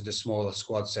maybe wanted a smaller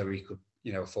squad so he could,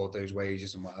 you know, afford those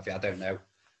wages and what have you. I don't know.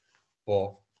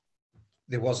 But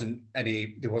the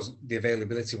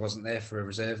availability wasn't there for a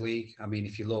reserve league. I mean,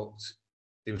 if you looked,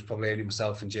 there was probably only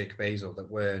myself and Jacob Hazel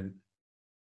that weren't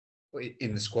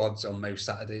in the squads on most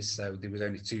Saturdays. So there was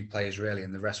only 2 players really,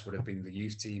 and the rest would have been the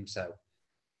youth team. So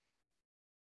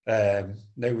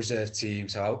no reserve team.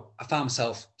 So I found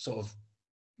myself sort of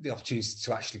the opportunity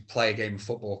to actually play a game of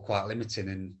football quite limited.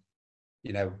 And,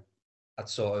 you know,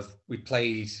 we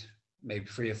played maybe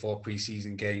 3 or 4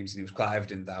 pre-season games, and it was quite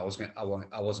evident that I wasn't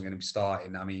going to be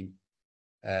starting. I mean,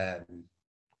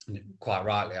 quite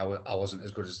rightly, I wasn't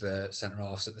as good as the centre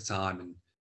halves at the time, and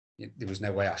there was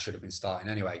no way I should have been starting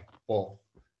anyway. But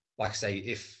like I say,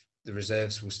 if the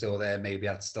reserves were still there, maybe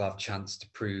I'd still have a chance to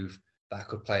prove that I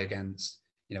could play against,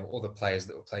 you know, other players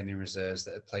that were playing in reserves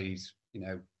that had played, you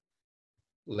know,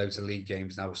 loads of league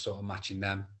games, and I was sort of matching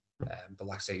them. But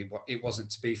like I say, it wasn't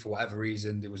to be for whatever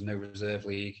reason. There was no reserve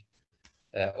league,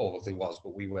 or there was,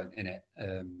 but we weren't in it.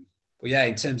 But yeah,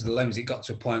 in terms of the loans, it got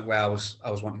to a point where I was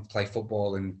wanting to play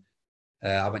football, and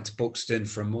I went to Buxton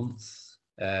for a month.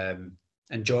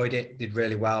 Enjoyed it, did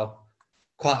really well.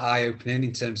 Quite eye-opening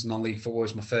in terms of non-league football.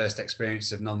 It was my first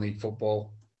experience of non-league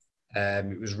football.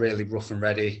 It was really rough and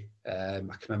ready. I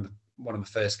can remember one of my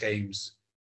first games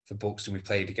for Buxton, we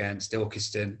played against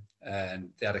Ilkeston, and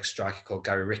they had a striker called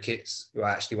Gary Ricketts, who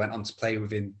I actually went on to play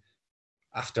with him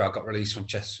after I got released from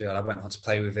Chesterfield. I went on to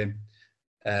play with him.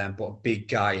 But a big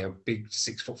guy, a big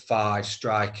 6'5"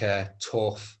 striker,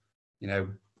 tough, you know,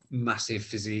 massive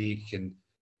physique, and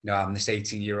I'm this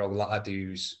 18-year-old lad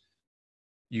who's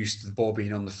used to the ball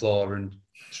being on the floor and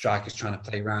strikers trying to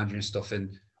play around you and stuff.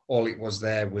 And all it was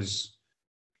there was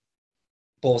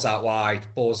balls out wide,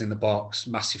 balls in the box,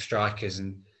 massive strikers.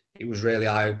 And it was really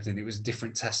eye-opening. It was a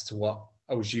different test to what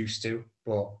I was used to.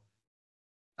 But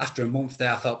after a month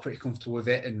there, I felt pretty comfortable with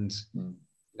it. And,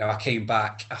 I came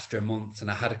back after a month and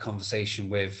I had a conversation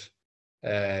with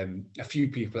a few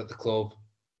people at the club,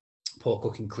 Paul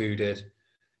Cook included.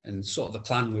 And sort of the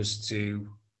plan was to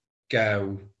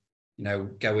go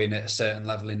in at a certain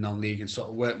level in non-league and sort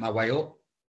of work my way up.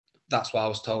 That's what I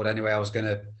was told anyway. I was going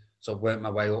to sort of work my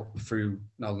way up through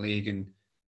non-league.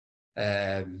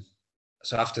 And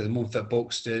so after the month at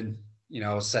Buxton,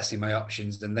 I was assessing my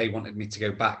options and they wanted me to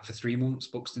go back for 3 months,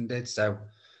 Buxton did. So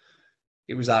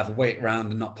it was either wait around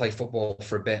and not play football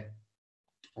for a bit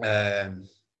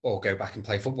or go back and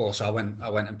play football. So I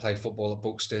went and played football at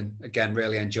Buxton. Again,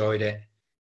 really enjoyed it.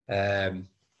 And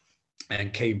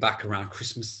came back around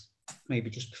Christmas, maybe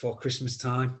just before Christmas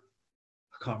time.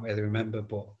 I can't really remember,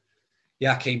 but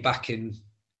yeah, I came back and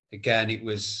again, it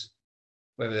was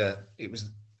a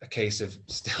case of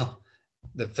still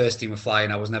the first team were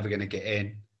flying. I was never going to get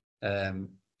in.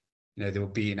 They were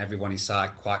beating everyone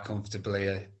inside quite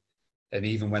comfortably. And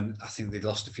even when I think they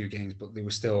lost a few games, but they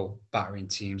were still battering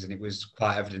teams. And it was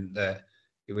quite evident that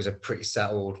it was a pretty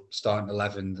settled starting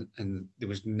 11 and there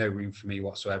was no room for me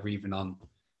whatsoever, even on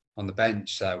the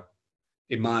bench. So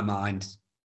in my mind,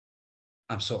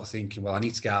 I'm sort of thinking, well, I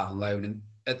need to get out on loan. And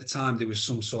at the time, there was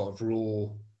some sort of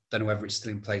rule, don't know whether it's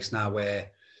still in place now, where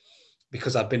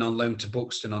because I'd been on loan to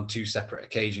Buxton on 2 separate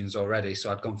occasions already, so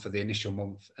I'd gone for the initial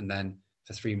month and then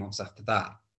for 3 months after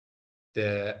that,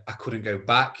 I couldn't go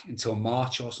back until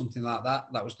March or something like that.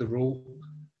 That was the rule.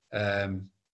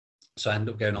 So I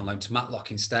ended up going on loan to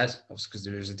Matlock instead, obviously because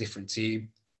there was a different team.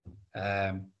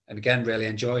 And again, really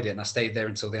enjoyed it. And I stayed there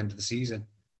until the end of the season.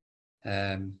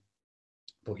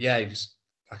 But yeah, it was,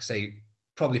 like I say,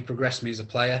 probably progressed me as a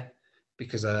player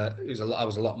because I was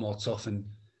a lot more tough and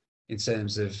in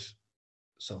terms of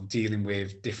sort of dealing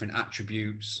with different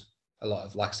attributes. A lot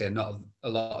of, like I say, not a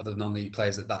lot of the non-league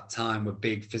players at that time were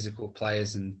big physical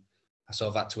players, and I sort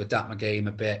of had to adapt my game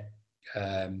a bit.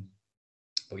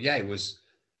 But yeah, it was,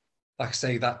 like I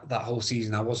say, that whole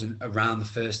season I wasn't around the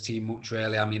first team much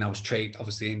really. I mean, I was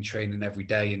obviously in training every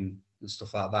day and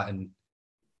stuff like that.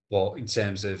 But in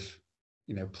terms of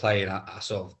playing, I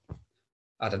sort of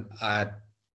I had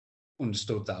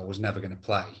understood that I was never going to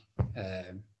play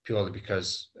purely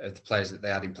because of the players that they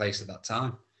had in place at that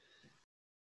time.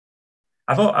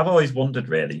 I've always wondered,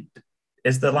 really,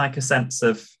 is there like a sense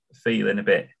of feeling a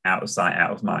bit out of sight,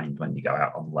 out of mind when you go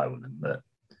out on loan, and that,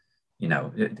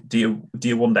 do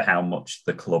you wonder how much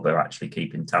the club are actually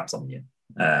keeping tabs on you?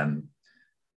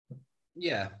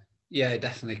 Yeah,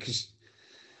 definitely, because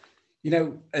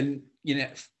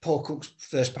Paul Cook's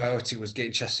first priority was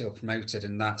getting Chesterfield promoted,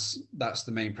 and that's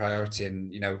the main priority,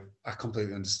 and I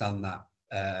completely understand that.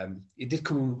 They did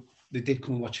come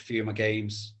and watch a few of my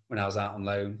games when I was out on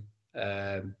loan.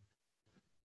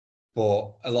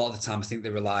 But a lot of the time I think they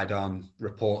relied on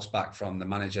reports back from the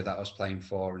manager that I was playing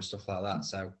for and stuff like that.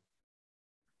 So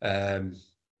I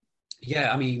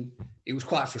mean, it was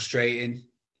quite frustrating.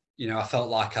 I felt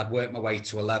like I'd worked my way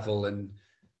to a level, and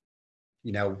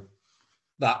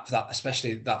that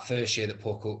especially that first year that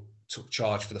Paul Cook took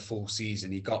charge for the full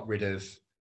season, he got rid of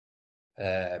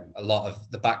a lot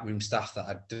of the backroom staff that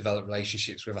I'd developed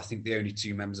relationships with. I think the only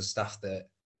 2 members of staff that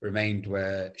remained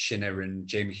were Shinner and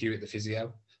Jamie Hewitt, the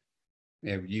physio.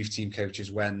 Youth team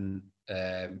coaches when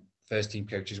first team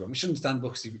coaches when. Which is understandable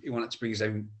because he wanted to bring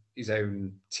his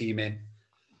own team in.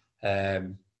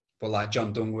 But like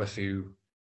John Dungworth, who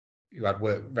I'd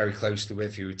worked very closely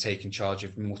with, who had taken charge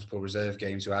of multiple reserve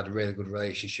games, who I had a really good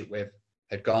relationship with,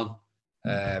 had gone.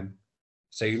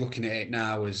 So you're looking at it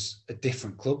now as a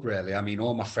different club, really. I mean,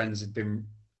 all my friends had been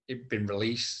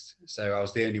released, so I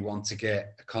was the only one to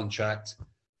get a contract.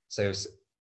 So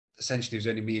essentially, it was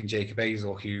only me and Jacob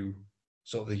Hazel who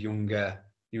sort of the younger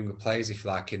players, if you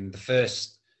like. In the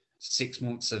first 6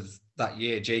 months of that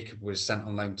year, Jacob was sent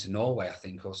on loan to Norway, I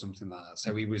think, or something like that.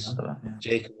 So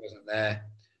Jacob wasn't there.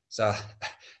 So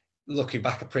looking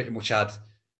back,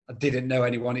 I didn't know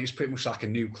anyone. It was pretty much like a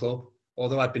new club.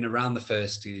 Although I'd been around the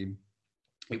first team,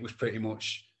 it was pretty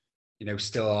much,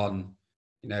 still on,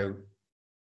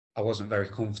 I wasn't very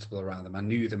comfortable around them. I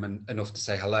knew them enough to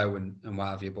say hello and what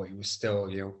have you, but it was still,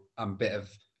 I'm a bit of,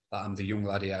 like, I'm the young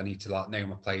lad here. I need to know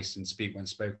my place and speak when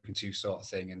spoken to, sort of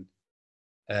thing.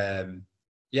 And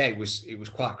it was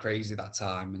quite crazy that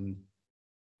time.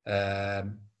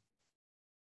 And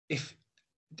if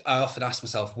I often ask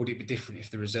myself, would it be different if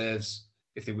the reserves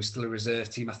if they were still a reserve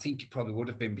team. I think it probably would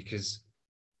have been, because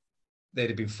they'd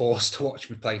have been forced to watch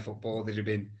me play football. They'd have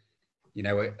been,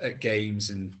 at games,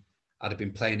 and I'd have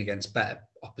been playing against better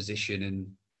opposition and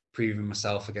proving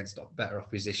myself against better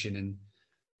opposition, and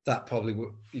that probably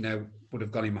would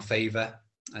have gone in my favour.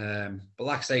 But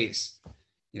like I say, it's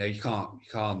you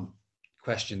can't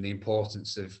question the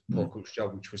importance of Paul Cook's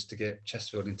job, which was to get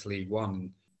Chesterfield into League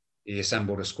One. He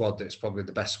assembled a squad that's probably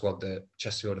the best squad that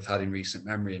Chesterfield have had in recent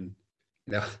memory, and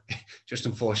just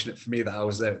unfortunate for me that I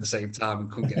was there at the same time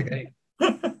and couldn't get a game.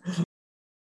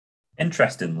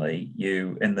 Interestingly,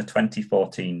 you in the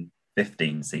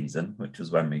 2014-15 season, which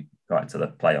was when we got into the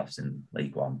playoffs in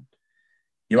League One,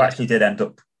 you actually did end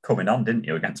up coming on, didn't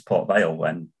you, against Port Vale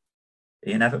when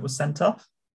Ian Evatt was sent off?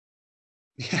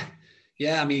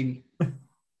 Yeah. I mean,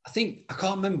 I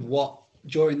can't remember what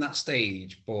during that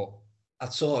stage, but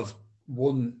I'd sort of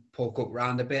won Paul Cook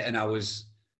round a bit, and I was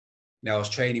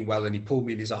training well, and he pulled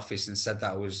me in his office and said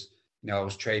that I was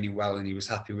training well, and he was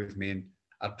happy with me, and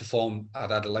I'd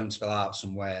had a loan spell out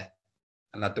somewhere,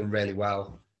 and I'd done really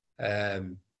well.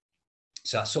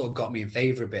 So that sort of got me in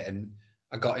favour a bit, and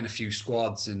I got in a few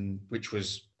squads, and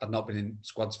I'd not been in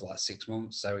squads for like 6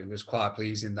 months, so it was quite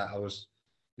pleasing that I was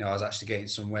actually getting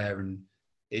somewhere. And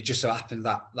it just so happened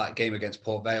that game against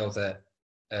Port Vale that,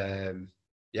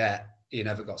 Ian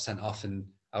Evatt got sent off, and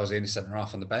I was the only centre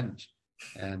half on the bench,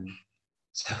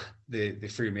 so they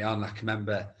threw me on. I can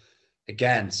remember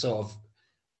again, sort of,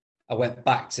 I went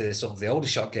back to sort of the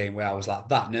Aldershot game where I was like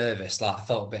that nervous. Like I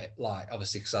felt a bit like,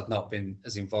 obviously, because I'd not been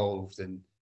as involved, and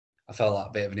I felt like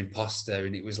a bit of an imposter.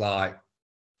 And it was like,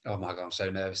 oh my God, I'm so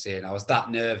nervous here. And I was that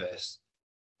nervous.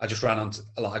 I just ran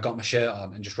I got my shirt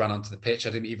on and just ran onto the pitch. I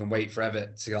didn't even wait for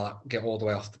Evatt to get all the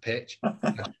way off the pitch.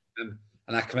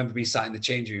 And I can remember being sat in the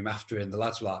changing room after, and the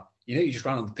lads were like, you just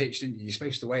ran on the pitch, didn't you? You're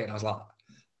supposed to wait. And I was like,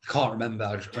 I can't remember.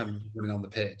 I just remember running on the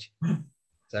pitch.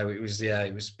 So it was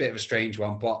a bit of a strange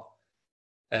one, but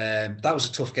that was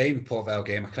a tough game, the Port Vale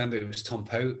game. I can remember it was Tom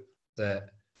Pote that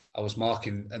I was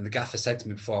marking, and the gaffer said to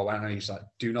me before I went on, he was like,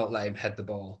 do not let him head the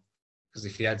ball, because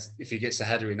if he gets a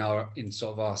header in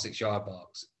sort of our 6-yard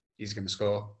box, he's going to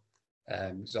score.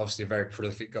 He's obviously a very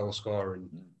prolific goal scorer,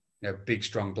 and big,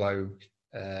 strong bloke.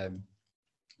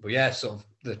 But yeah, sort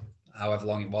of however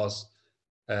long it was,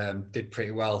 did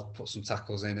pretty well, put some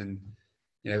tackles in,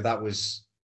 and that was,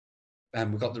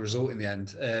 and we got the result in the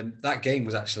end. That game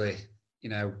was actually, I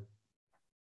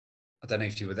don't know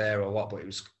if you were there or what, but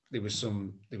there was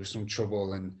some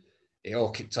trouble, and it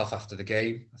all kicked off after the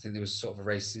game. I think there was sort of a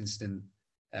racist incident,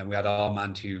 and we had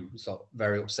Armand who was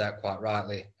very upset, quite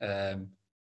rightly. I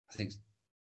think,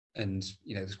 and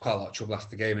there's quite a lot of trouble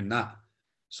after the game, and that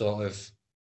sort of,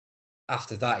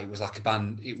 after that, it was like a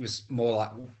band. It was more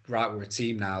like, right, we're a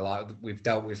team now. Like, we've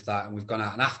dealt with that and we've gone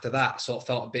out. And after that, I sort of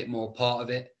felt a bit more part of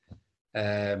it.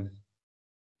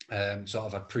 Sort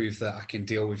of, I proved that I can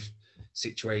deal with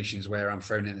situations where I'm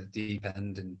thrown in at the deep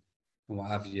end and what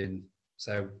have you. And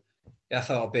so, yeah, I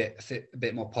felt a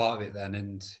bit more part of it then.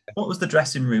 And what was the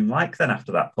dressing room like then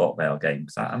after that Port Vale game?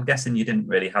 Because I'm guessing you didn't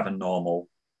really have a normal,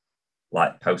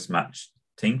 like, post-match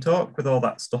team talk with all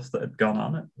that stuff that had gone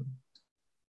on.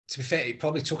 To be fair, it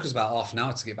probably took us about half an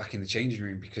hour to get back in the changing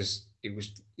room, because it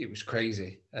was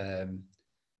crazy.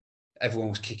 Everyone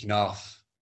was kicking off.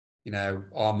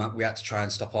 Armand, we had to try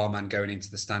and stop Armand going into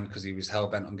the stand, because he was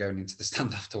hell-bent on going into the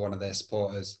stand after one of their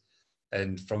supporters.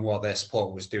 And from what their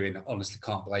supporter was doing, I honestly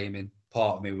can't blame him.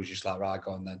 Part of me was just like, right,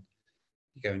 go on then.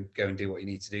 You go and do what you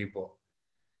need to do. But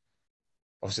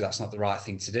obviously that's not the right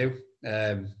thing to do.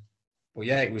 But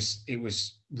yeah, it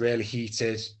was really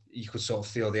heated. You could sort of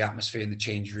feel the atmosphere in the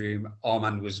change room.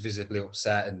 Armand was visibly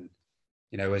upset, and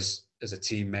as a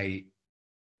teammate,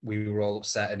 we were all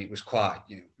upset, and it was quite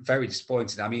very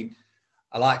disappointing. I mean,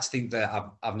 I like to think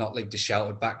that I've not lived a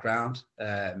sheltered background.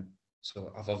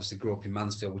 So I've obviously grew up in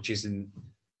Mansfield, which isn't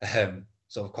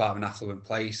sort of quite an affluent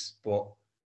place, but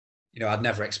I'd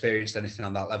never experienced anything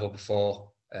on that level before,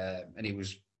 and it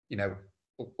was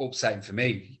upsetting for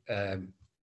me.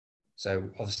 So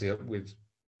obviously with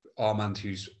Armand,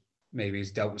 who's maybe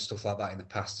has dealt with stuff like that in the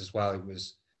past as well,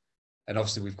 and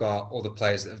obviously we've got other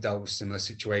players that have dealt with similar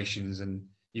situations, and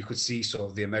you could see sort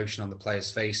of the emotion on the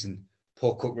player's face. And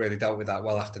Paul Cook really dealt with that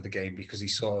well after the game, because he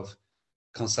sort of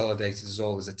consolidated us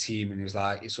all as a team, and he was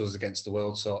like, it's us against the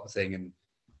world sort of thing. And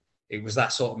it was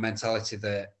that sort of mentality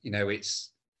that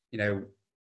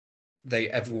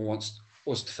everyone wants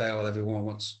us to fail, everyone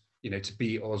wants to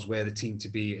beat us, we're the team to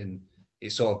beat, and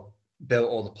it sort of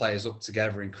built all the players up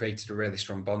together and created a really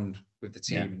strong bond with the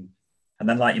team. Yeah. And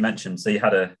then, like you mentioned, so you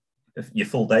had your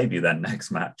full debut then next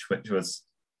match, which was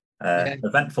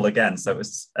Eventful again. So it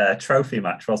was a trophy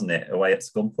match, wasn't it, away at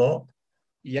Scunthorpe?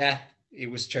 Yeah, it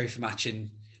was trophy match. And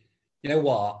you know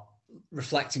what?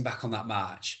 Reflecting back on that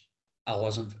match, I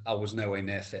was nowhere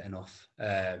near fit enough.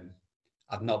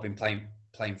 I'd not been playing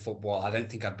football. I don't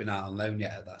think I'd been out on loan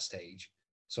yet at that stage.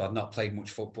 So I'd not played much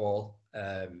football.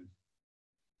 Like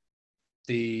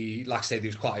I say, there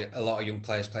was quite a lot of young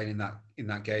players playing in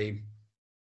that game.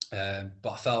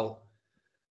 But I felt,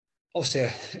 obviously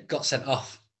I got sent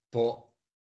off, but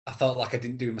I felt like I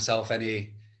didn't do myself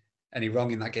any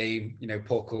wrong in that game. You know,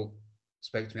 Paul Cook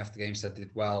spoke to me after the game, said I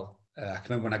did well. I can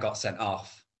remember when I got sent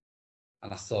off,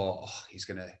 and I thought, he's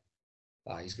gonna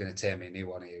tear me a new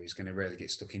one here. He's gonna really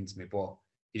get stuck into me. But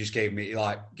he just gave me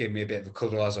a bit of a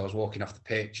cuddle as I was walking off the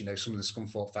pitch. You know, some of the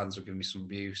Scunthorpe fans were giving me some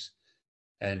abuse,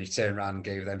 and he turned around and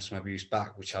gave them some abuse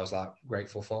back, which I was like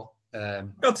grateful for.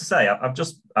 Got to say, I've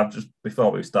just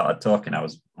before we started talking, I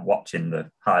was watching the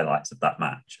highlights of that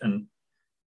match, and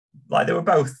like they were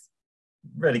both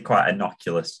really quite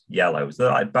innocuous yellows. They're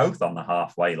like both on the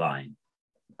halfway line,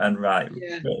 and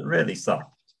really soft.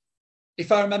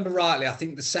 If I remember rightly, I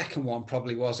think the second one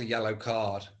probably was a yellow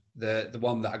card. The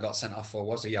one that I got sent off for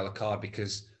was a yellow card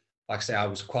because, like I say, I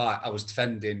was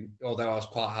defending, although I was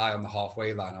quite high on the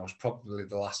halfway line, I was probably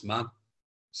the last man.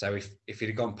 So if he'd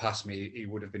have gone past me, he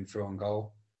would have been through on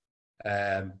goal.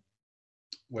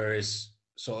 Whereas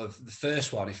sort of the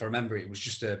first one, if I remember, it was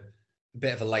just a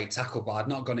bit of a late tackle, but I'd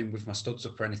not gone in with my studs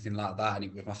up or anything like that, and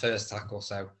it was my first tackle.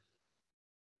 So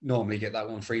normally you get that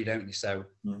one free, don't you? So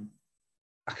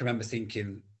I can remember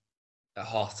thinking at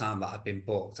half time that I'd been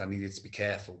booked. I needed to be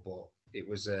careful, but it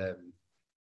was, I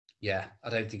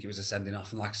don't think it was a sending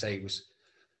off. And like I say,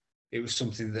 it was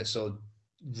something that sort of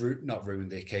not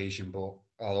ruined the occasion, but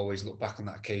I'll always look back on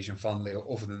that occasion fondly.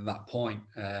 Other than that point,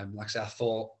 like I say, I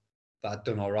thought that I'd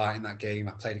done all right in that game.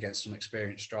 I played against some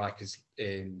experienced strikers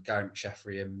in Gary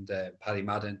McSheffrey and Paddy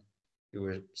Madden, who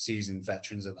were seasoned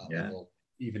veterans at that level.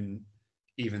 Even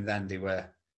then, they were,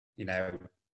 you know,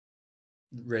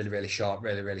 really, really sharp,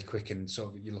 really, really quick. And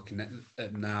sort of you're looking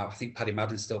at now, I think Paddy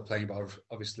Madden's still playing, but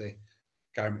obviously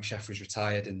Gary McSheffrey's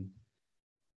retired. And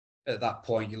at that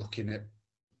point, you're looking at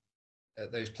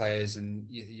those players and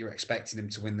you're expecting them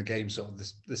to win the game, sort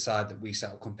of the side that we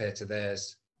set up compared to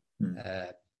theirs.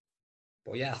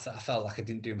 But yeah, I felt like I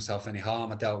didn't do myself any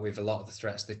harm. I dealt with a lot of the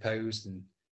threats they posed,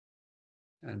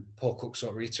 and Paul Cook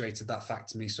sort of reiterated that fact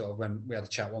to me sort of when we had a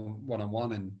chat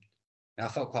one-on-one, and I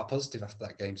felt quite positive after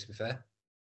that game, to be fair.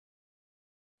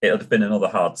 It would have been another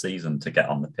hard season to get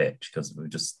on the pitch because we were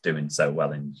just doing so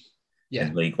well in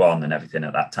League One and everything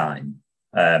at that time.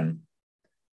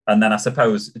 And then I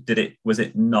suppose, was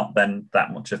it not then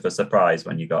that much of a surprise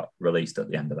when you got released at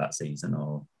the end of that season?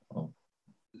 Or?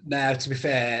 No, to be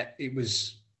fair, it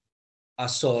was, I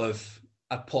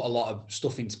put a lot of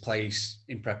stuff into place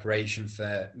in preparation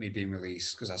for me being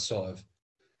released because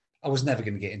I was never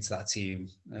going to get into that team.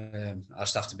 I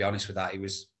just have to be honest with that.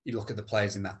 You look at the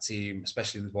players in that team,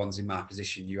 especially the ones in my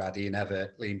position, you had Ian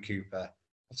Evatt, Liam Cooper.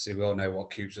 Obviously, we all know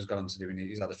what Cooper has gone on to do, and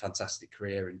he's had a fantastic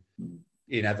career. And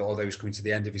Ian Evatt, although he's coming to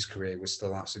the end of his career, was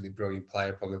still an absolutely brilliant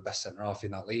player, probably the best centre-half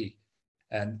in that league.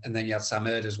 And then you had Sam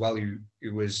Hurd as well, who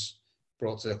was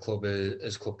brought to the club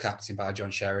as club captain by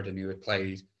John Sheridan, who had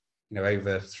played, you know,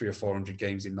 over 300 or 400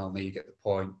 games in non-league at the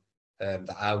point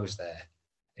that I was there.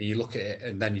 And you look at it,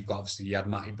 and then you had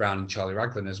Matty Brown and Charlie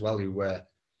Raglan as well, who were,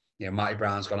 you know, Matty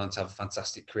Brown's gone on to have a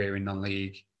fantastic career in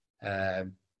non-league,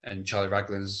 and Charlie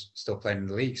Raglan's still playing in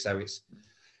the league. So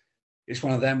it's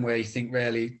one of them where you think,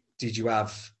 really, did you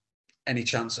have any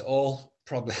chance at all?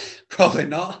 Probably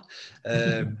not.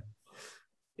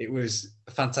 It was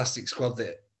a fantastic squad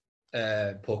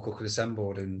that Paul Cook had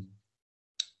assembled, and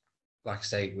like I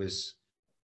say, it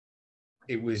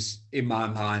was in my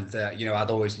mind that, you know, I'd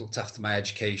always looked after my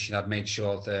education. I'd made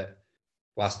sure that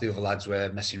whilst the other lads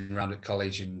were messing around at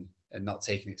college and not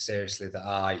taking it seriously, that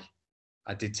I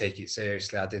did take it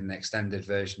seriously. I did an extended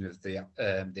version of the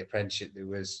apprenticeship that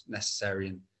was necessary,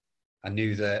 and I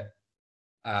knew that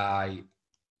I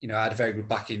had a very good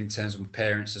backing in terms of my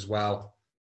parents as well,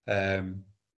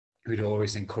 who'd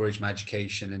always encouraged my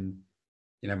education. And,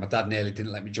 you know, my dad nearly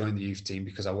didn't let me join the youth team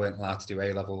because I weren't allowed to do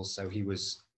A-levels. So he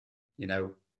was, you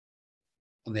know,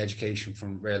 on the education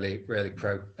front, really, really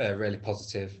really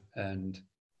positive. And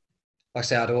like I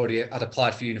say, I'd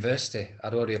applied for university.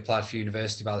 I'd already applied for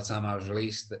university by the time I was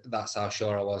released. That's how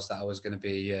sure I was that I was going to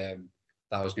be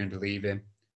leaving.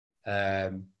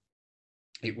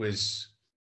 It was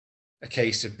a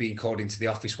case of being called into the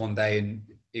office one day, and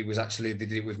it was actually, they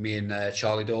did it with me and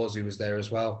Charlie Dawes, who was there as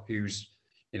well, who's,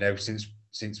 you know, since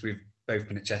we've both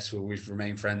been at Chesterfield. We've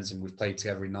remained friends and we've played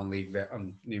together in non-league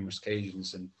on numerous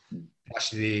occasions. And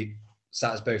actually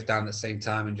sat us both down at the same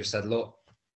time and just said, look,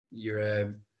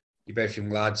 you're both young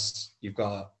lads. You've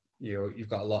got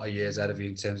a lot of years ahead of you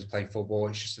in terms of playing football.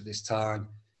 It's just at this time,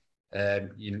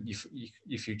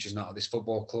 your future's not at this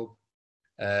football club.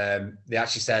 They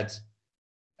actually said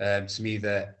to me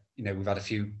that, you know, we've had a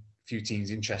few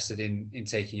teams interested in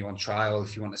taking you on trial.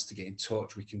 If you want us to get in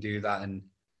touch, we can do that. And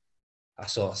I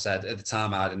sort of said, at the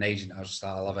time I had an agent, I was just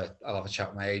like, I'll have a chat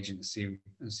with my agent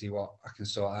and see what I can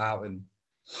sort out. And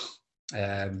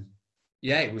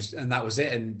it was, and that was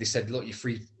it. And they said, look, you're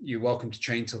free, you're welcome to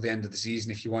train till the end of the season.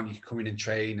 If you want, you can come in and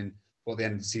train. And at the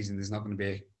end of the season, there's not going to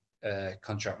be a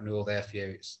contract renewal there for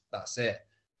you. That's it.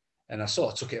 And I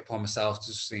sort of took it upon myself to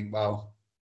just think, well,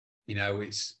 you know,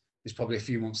 there's probably a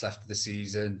few months left of the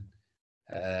season.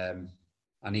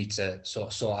 I need to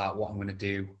sort out what I'm going to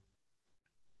do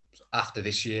after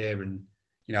this year. And,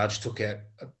 you know, I just took it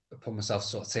upon myself to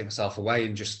sort of take myself away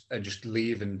and just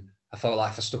leave. And I felt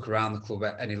like if I stuck around the club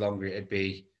any longer, it'd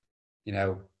be, you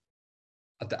know,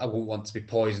 I wouldn't want to be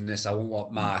poisonous. I wouldn't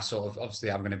want my sort of,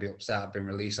 obviously I'm going to be upset I've been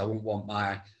released. I wouldn't want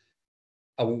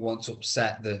to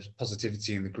upset the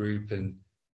positivity in the group. And,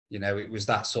 you know, it was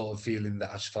that sort of feeling that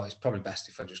I just thought it's probably best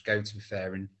if I just go, to be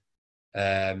fair. And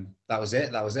that was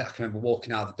it. I can remember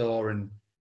walking out the door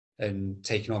and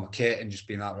taking all my kit and just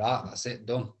being like, right, that's it,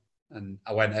 done. And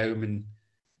I went home and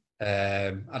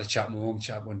had a chat with my mum,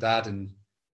 chat with my dad, and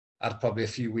had probably a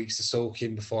few weeks to soak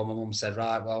in before my mum said,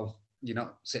 right, well, you're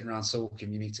not sitting around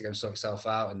sulking, you need to go and sort yourself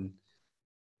out. And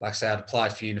like I said, I'd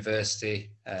applied for university.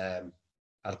 I'd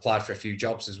applied for a few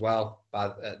jobs as well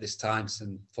at this time,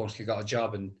 and fortunately got a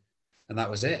job, and that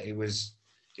was it. It was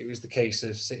the case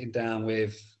of sitting down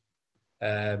with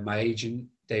my agent,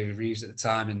 David Reeves, at the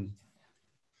time, and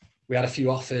we had a few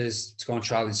offers to go on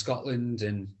trial in Scotland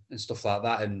and stuff like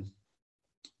that, and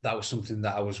that was something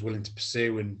that I was willing to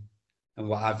pursue and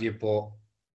what have you. But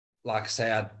like I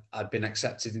say, I'd been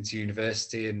accepted into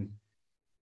university, and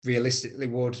realistically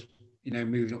would, you know,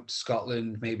 moving up to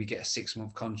Scotland, maybe get a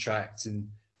 6-month contract, and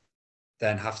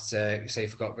then have to, say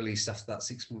if I got released after that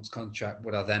 6 months contract,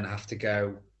 would I then have to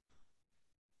go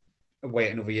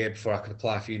wait another year before I could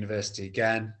apply for university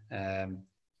again? And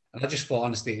I just thought,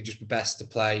 honestly, it'd just be best to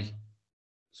play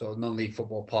sort of non-league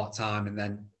football part-time and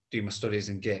then do my studies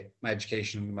and get my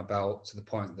education under my belt to the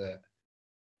point that,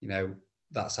 you know,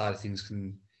 that side of things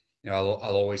can, you know,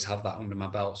 I'll always have that under my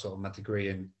belt, sort of my degree,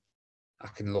 and I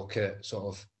can look at sort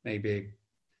of maybe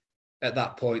at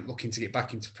that point looking to get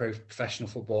back into professional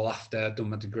football after I'd done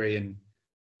my degree. And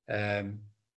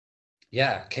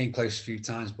came close a few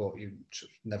times, but you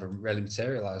never really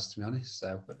materialised, to be honest.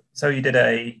 So you did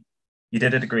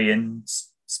a degree in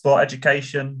sport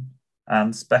education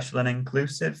and special and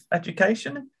inclusive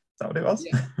education. Is that what it was?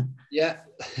 Yeah.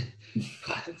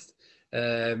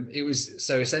 It was,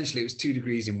 so essentially it was 2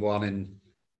 degrees in one, and,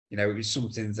 you know, it was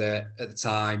something that at the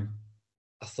time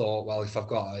I thought, well, if I've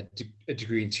got a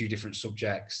degree in 2 different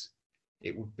subjects,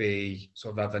 it would be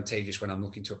sort of advantageous when I'm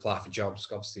looking to apply for jobs.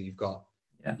 Obviously, you've got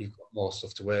more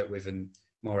stuff to work with and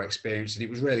more experience. And it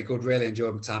was really good, really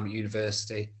enjoyed my time at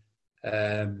university.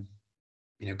 You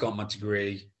know, got my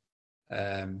degree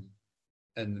and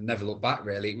never looked back,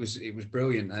 really. It was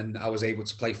brilliant. And I was able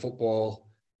to play football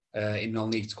in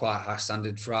non-league to quite a high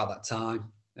standard throughout that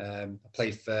time. I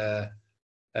played for,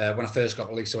 when I first got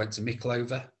released, I went to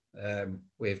Mickleover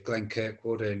with Glenn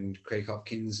Kirkwood and Craig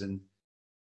Hopkins, and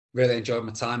really enjoyed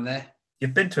my time there.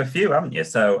 You've been to a few, haven't you?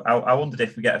 So I wondered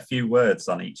if we get a few words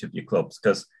on each of your clubs,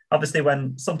 because obviously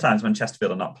sometimes when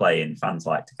Chesterfield are not playing, fans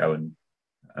like to go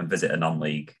and visit a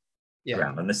non-league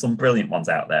ground, and there's some brilliant ones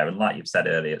out there. And like you've said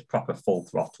earlier, it's proper full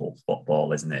throttle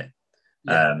football, isn't it?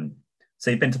 Yeah. So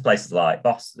you've been to places like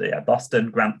Boston,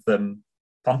 Grantham,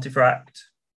 Pontefract,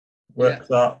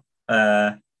 Worksop.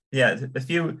 A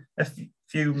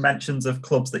few mentions of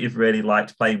clubs that you've really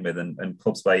liked playing with, and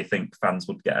clubs where you think fans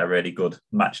would get a really good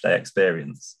match day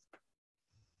experience.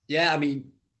 Yeah, I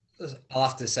mean, I'll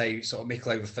have to say sort of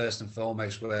Mickleover first and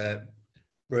foremost were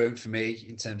brilliant for me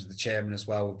in terms of the chairman as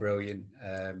well, were brilliant.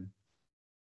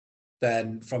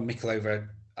 Then from Mickleover,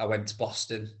 I went to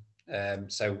Boston.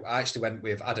 So I actually went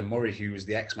with Adam Murray, who was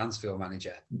the ex-Mansfield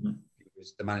manager. Mm-hmm. He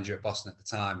was the manager at Boston at the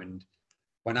time. And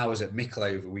when I was at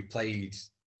Mickleover, we played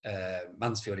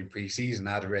Mansfield in pre-season.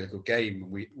 I had a really good game,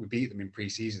 and we beat them in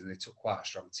pre-season. They took quite a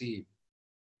strong team.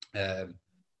 And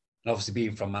obviously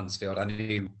being from Mansfield, I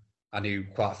knew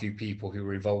quite a few people who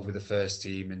were involved with the first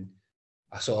team, and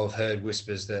I sort of heard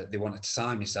whispers that they wanted to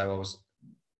sign me. So I was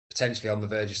potentially on the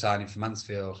verge of signing for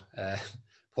Mansfield.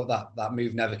 But that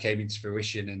move never came into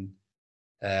fruition.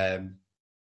 And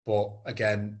But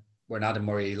again, when Adam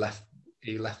Murray left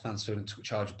Mansfield and took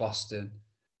charge of Boston,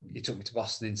 he took me to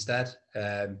Boston instead.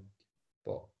 But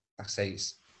like I say,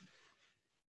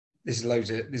 there's loads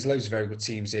of very good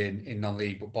teams in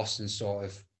non-league, but Boston's sort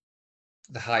of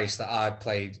the highest that I've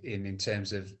played in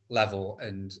terms of level,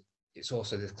 and it's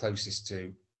also the closest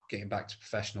to getting back to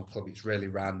professional club. It's really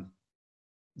ran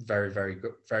very, very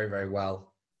good, very, very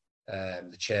well.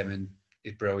 The chairman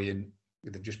is brilliant.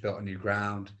 They've just built a new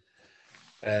ground.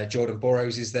 Jordan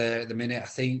Burrows is there at the minute, I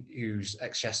think, who's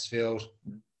ex-Chesterfield,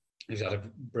 who's had a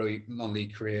brilliant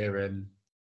non-league career. And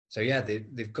so, yeah,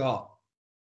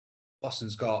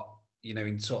 Boston's got,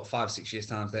 in sort of 5-6 years'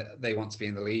 time, that they want to be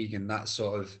in the league, and that's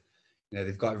sort of,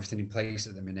 they've got everything in place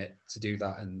at the minute to do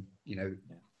that. And,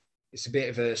 it's a bit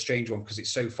of a strange one because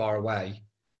it's so far away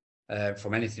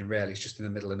from anything really. It's just in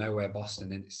the middle of nowhere,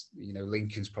 Boston, and it's,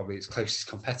 Lincoln's probably its closest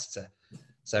competitor.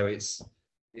 So it's,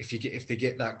 if they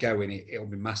get that going, it'll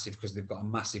be massive because they've got a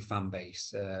massive fan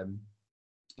base. In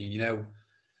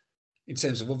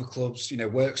terms of other clubs,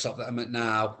 Worksop that I'm at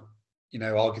now,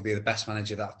 arguably the best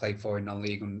manager that I've played for in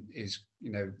non-league is,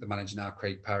 the manager now,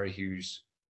 Craig Parry, who's,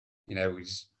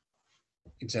 is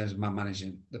in terms of man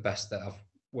managing the best that I've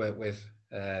worked with.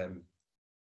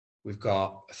 We've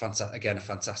got a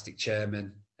fantastic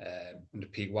chairman under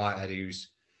Pete Whitehead, who's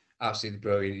absolutely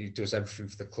brilliant. He does everything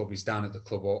for the club. He's down at the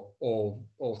club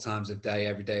all times of day,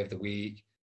 every day of the week.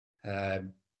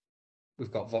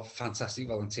 We've got fantastic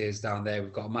volunteers down there.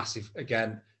 We've got a massive,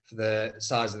 again, for the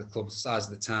size of the club, the size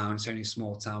of the town. It's only a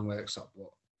small town, Worksop,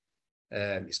 but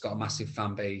it's got a massive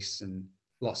fan base and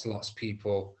lots and lots of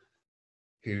people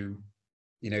who,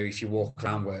 if you walk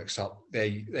around Worksop,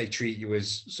 they treat you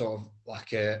as sort of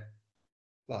like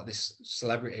this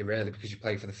celebrity, really, because you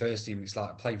play for the first team. It's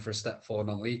like playing for a Step 4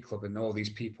 non-league club, and all these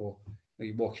people,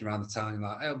 you're walking around the town and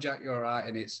like, "Hey, Jack, you're all right."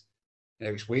 And it's,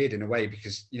 it's weird in a way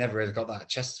because you never really got that at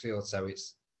Chesterfield. So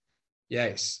it's,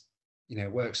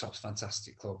 Worksop's a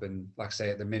fantastic club. And like I say,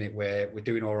 at the minute we're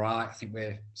doing all right. I think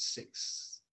we're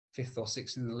 5th or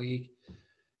 6th in the league.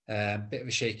 Bit of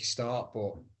a shaky start,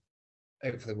 but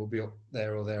hopefully we'll be up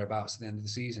there or thereabouts at the end of the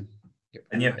season.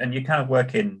 And you're kind of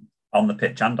working on the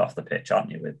pitch and off the pitch,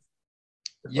 aren't you? With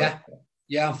yeah,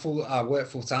 I work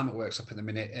full time at Worksop at the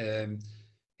minute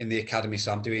in the academy.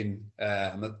 So I'm doing.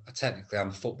 I'm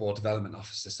a football development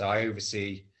officer. So I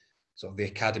oversee sort of the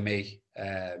academy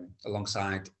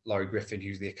alongside Laurie Griffin,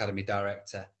 who's the academy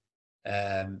director,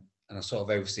 and I sort of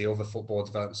oversee other football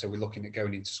development. So we're looking at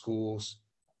going into schools.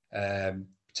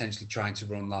 Potentially trying to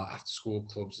run like after school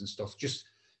clubs and stuff, just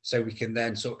so we can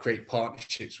then sort of create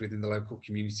partnerships within the local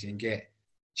community and get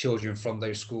children from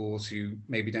those schools who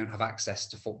maybe don't have access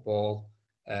to football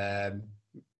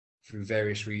through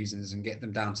various reasons, and get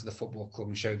them down to the football club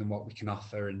and show them what we can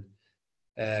offer. And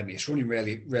it's running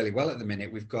really, really well at the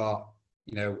minute. We've got,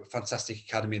 a fantastic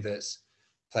academy that's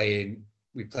playing.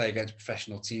 We play against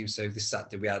professional teams. So this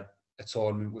Saturday we had a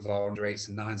tournament with our under 8s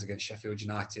and 9s against Sheffield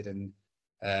United and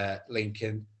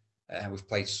Lincoln. We've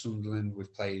played Sunderland,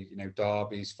 we've played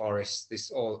Derby's, Forest.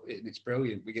 It's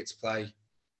brilliant. We get to play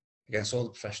against all the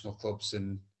professional clubs,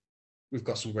 and we've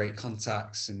got some great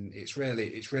contacts, and it's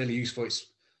really useful. It's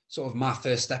sort of my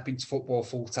first step into football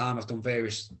full time. I've done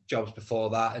various jobs before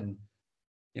that, and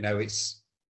it's,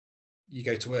 you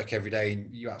go to work every day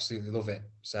and you absolutely love it.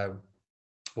 So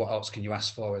what else can you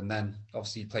ask for? And then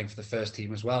obviously you're playing for the first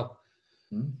team as well.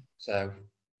 So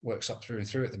works up through and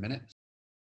through at the minute.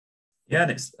 Yeah,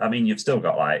 and you've still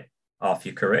got like half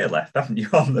your career left, haven't you,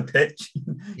 on the pitch?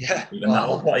 Yeah. Even that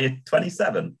old, what are you,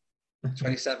 27?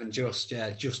 27, just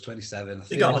 27.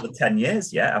 You've got another 10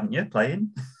 years yet, haven't you,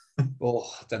 playing? Oh,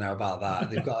 I don't know about that.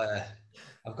 They've got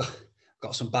I've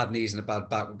got some bad knees and a bad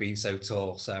back with being so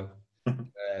tall. So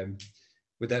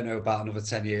we don't know about another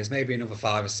 10 years, maybe another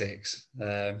 5 or 6,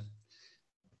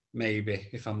 maybe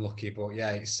if I'm lucky. But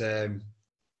yeah, it's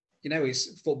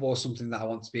it's football, something that I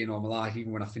want to be in all my life.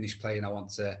 Even when I finish playing, I want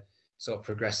to sort of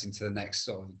progress into the next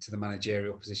to the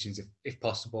managerial positions if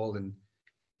possible. And,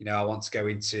 I want to go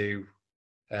into,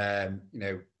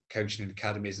 coaching in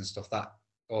academies and stuff, that,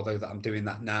 although that I'm doing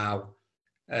that now,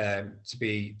 to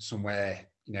be somewhere,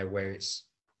 where it's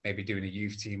maybe doing a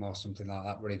youth team or something like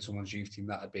that, running someone's youth team,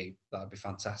 that'd be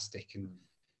fantastic. And,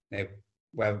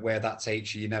 where that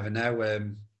takes you, you never know.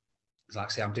 Like I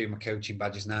say, I'm doing my coaching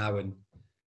badges now, and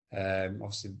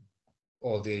obviously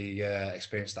all the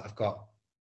experience that I've got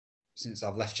since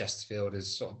I've left Chesterfield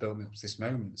has sort of built me up to this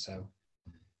moment. So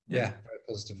yeah, very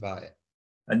positive about it.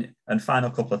 And final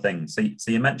couple of things. So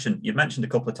you've mentioned a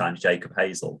couple of times Jacob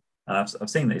Hazel, and I've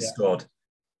seen that he's scored.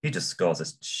 He just scores a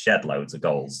shed loads of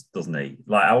goals, doesn't he?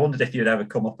 Like, I wondered if you'd ever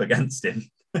come up against him.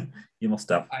 You must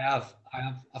have. I have.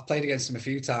 I've played against him a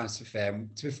few times, to be fair.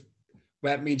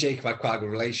 Where me and Jacob had quite a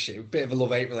good relationship, a bit of a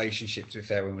love-hate relationship, to be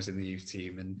fair, when I was in the youth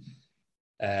team.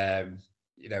 And,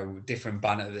 different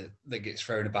banter that gets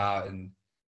thrown about. And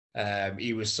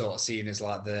he was sort of seen as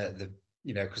like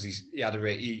because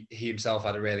he himself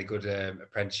had a really good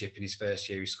apprenticeship in his first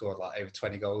year. He scored like over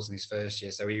 20 goals in his first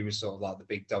year. So he was sort of like the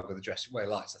big dog of the dressing room.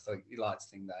 Well, he likes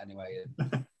to think that anyway.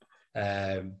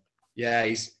 And,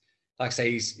 he's, like I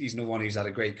say, he's another one who's had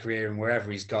a great career, and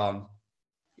wherever he's gone,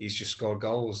 he's just scored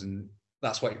goals, and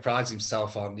that's what he prides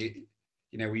himself on. We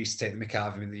used to take the mick out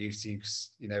of him in the youth team because,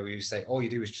 we used to say, all you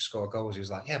do is just score goals. He was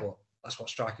like, yeah, but that's what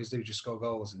strikers do, just score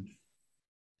goals. And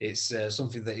it's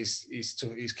something that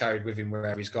he's carried with him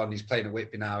wherever he's gone. He's playing at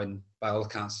Whitby now, and by all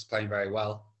accounts, he's playing very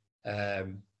well. I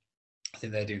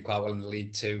think they're doing quite well in the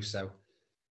league too. So,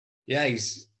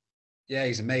 he's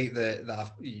a mate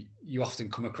that you often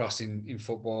come across in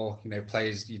football.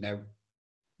 Players,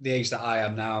 the age that I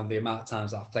am now, and the amount of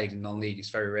times that I've played in non-league, it's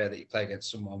very rare that you play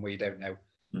against someone where you don't know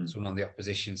someone on the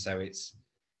opposition. So it's,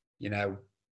 like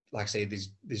I say,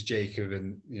 there's Jacob,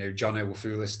 and John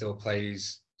Owafula still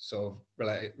plays sort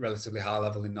of relatively high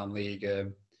level in non-league.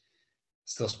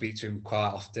 Still speak to him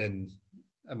quite often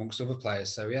amongst other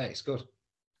players. So it's good.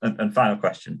 And final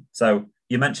question. So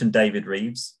you mentioned David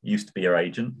Reeves used to be your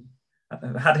agent.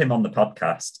 I had him on the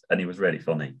podcast, and he was really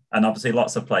funny. And obviously,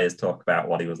 lots of players talk about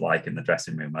what he was like in the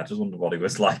dressing room. I just wonder what he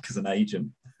was like as an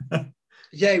agent.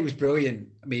 Yeah, he was brilliant.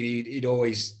 I mean, he'd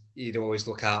always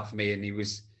look out for me, and he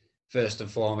was first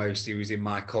and foremost. He was in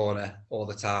my corner all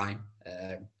the time.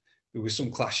 There were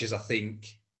some clashes, I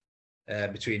think,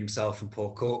 between himself and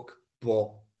Paul Cook,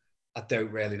 but I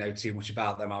don't really know too much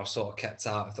about them. I was sort of kept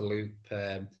out of the loop.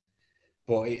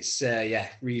 But it's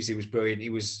Reeves, he was brilliant. He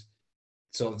was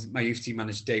sort of my youth team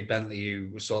manager, Dave Bentley, who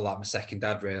was sort of like my second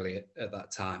dad really at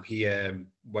that time. He,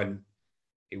 when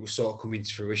it was sort of coming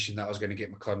to fruition that I was going to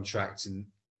get my contract, and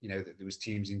that there was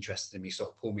teams interested in me,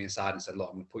 sort of pulled me aside and said, look,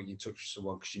 I'm going to put you in touch with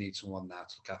someone because you need someone now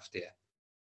to look after you.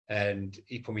 And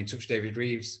he put me in touch with David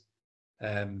Reeves,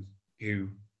 who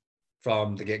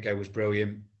from the get-go was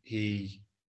brilliant.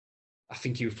 I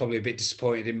think he was probably a bit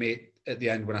disappointed in me at the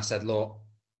end when I said, look,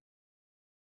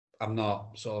 I'm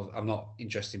not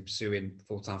interested in pursuing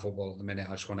full-time football at the minute.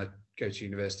 I just want to go to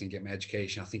university and get my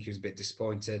education. I think he was a bit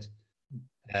disappointed.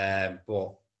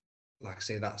 But like I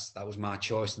say, that was my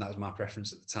choice, and that was my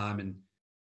preference at the time. And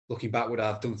looking back, would I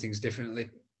have done things differently?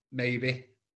 Maybe.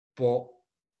 But,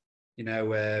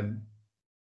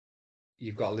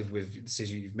 you've got to live with the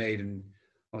decision you've made. And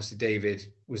obviously David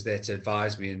was there to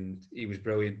advise me, and he was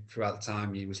brilliant throughout the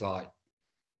time. He was like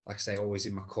I say, always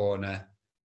in my corner,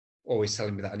 always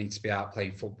telling me that I need to be out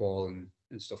playing football and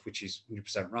stuff, which is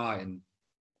 100% right. And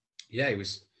he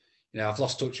was, I've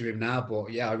lost touch with him now,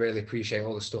 but I really appreciate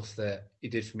all the stuff that he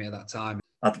did for me at that time.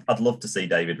 I'd love to see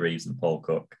David Reeves and Paul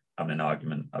Cook having an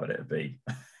argument. How would it be?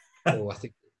 I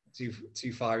think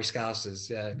two fiery Scousers.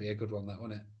 Yeah, it'd be a good one, that,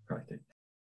 wouldn't it? Right.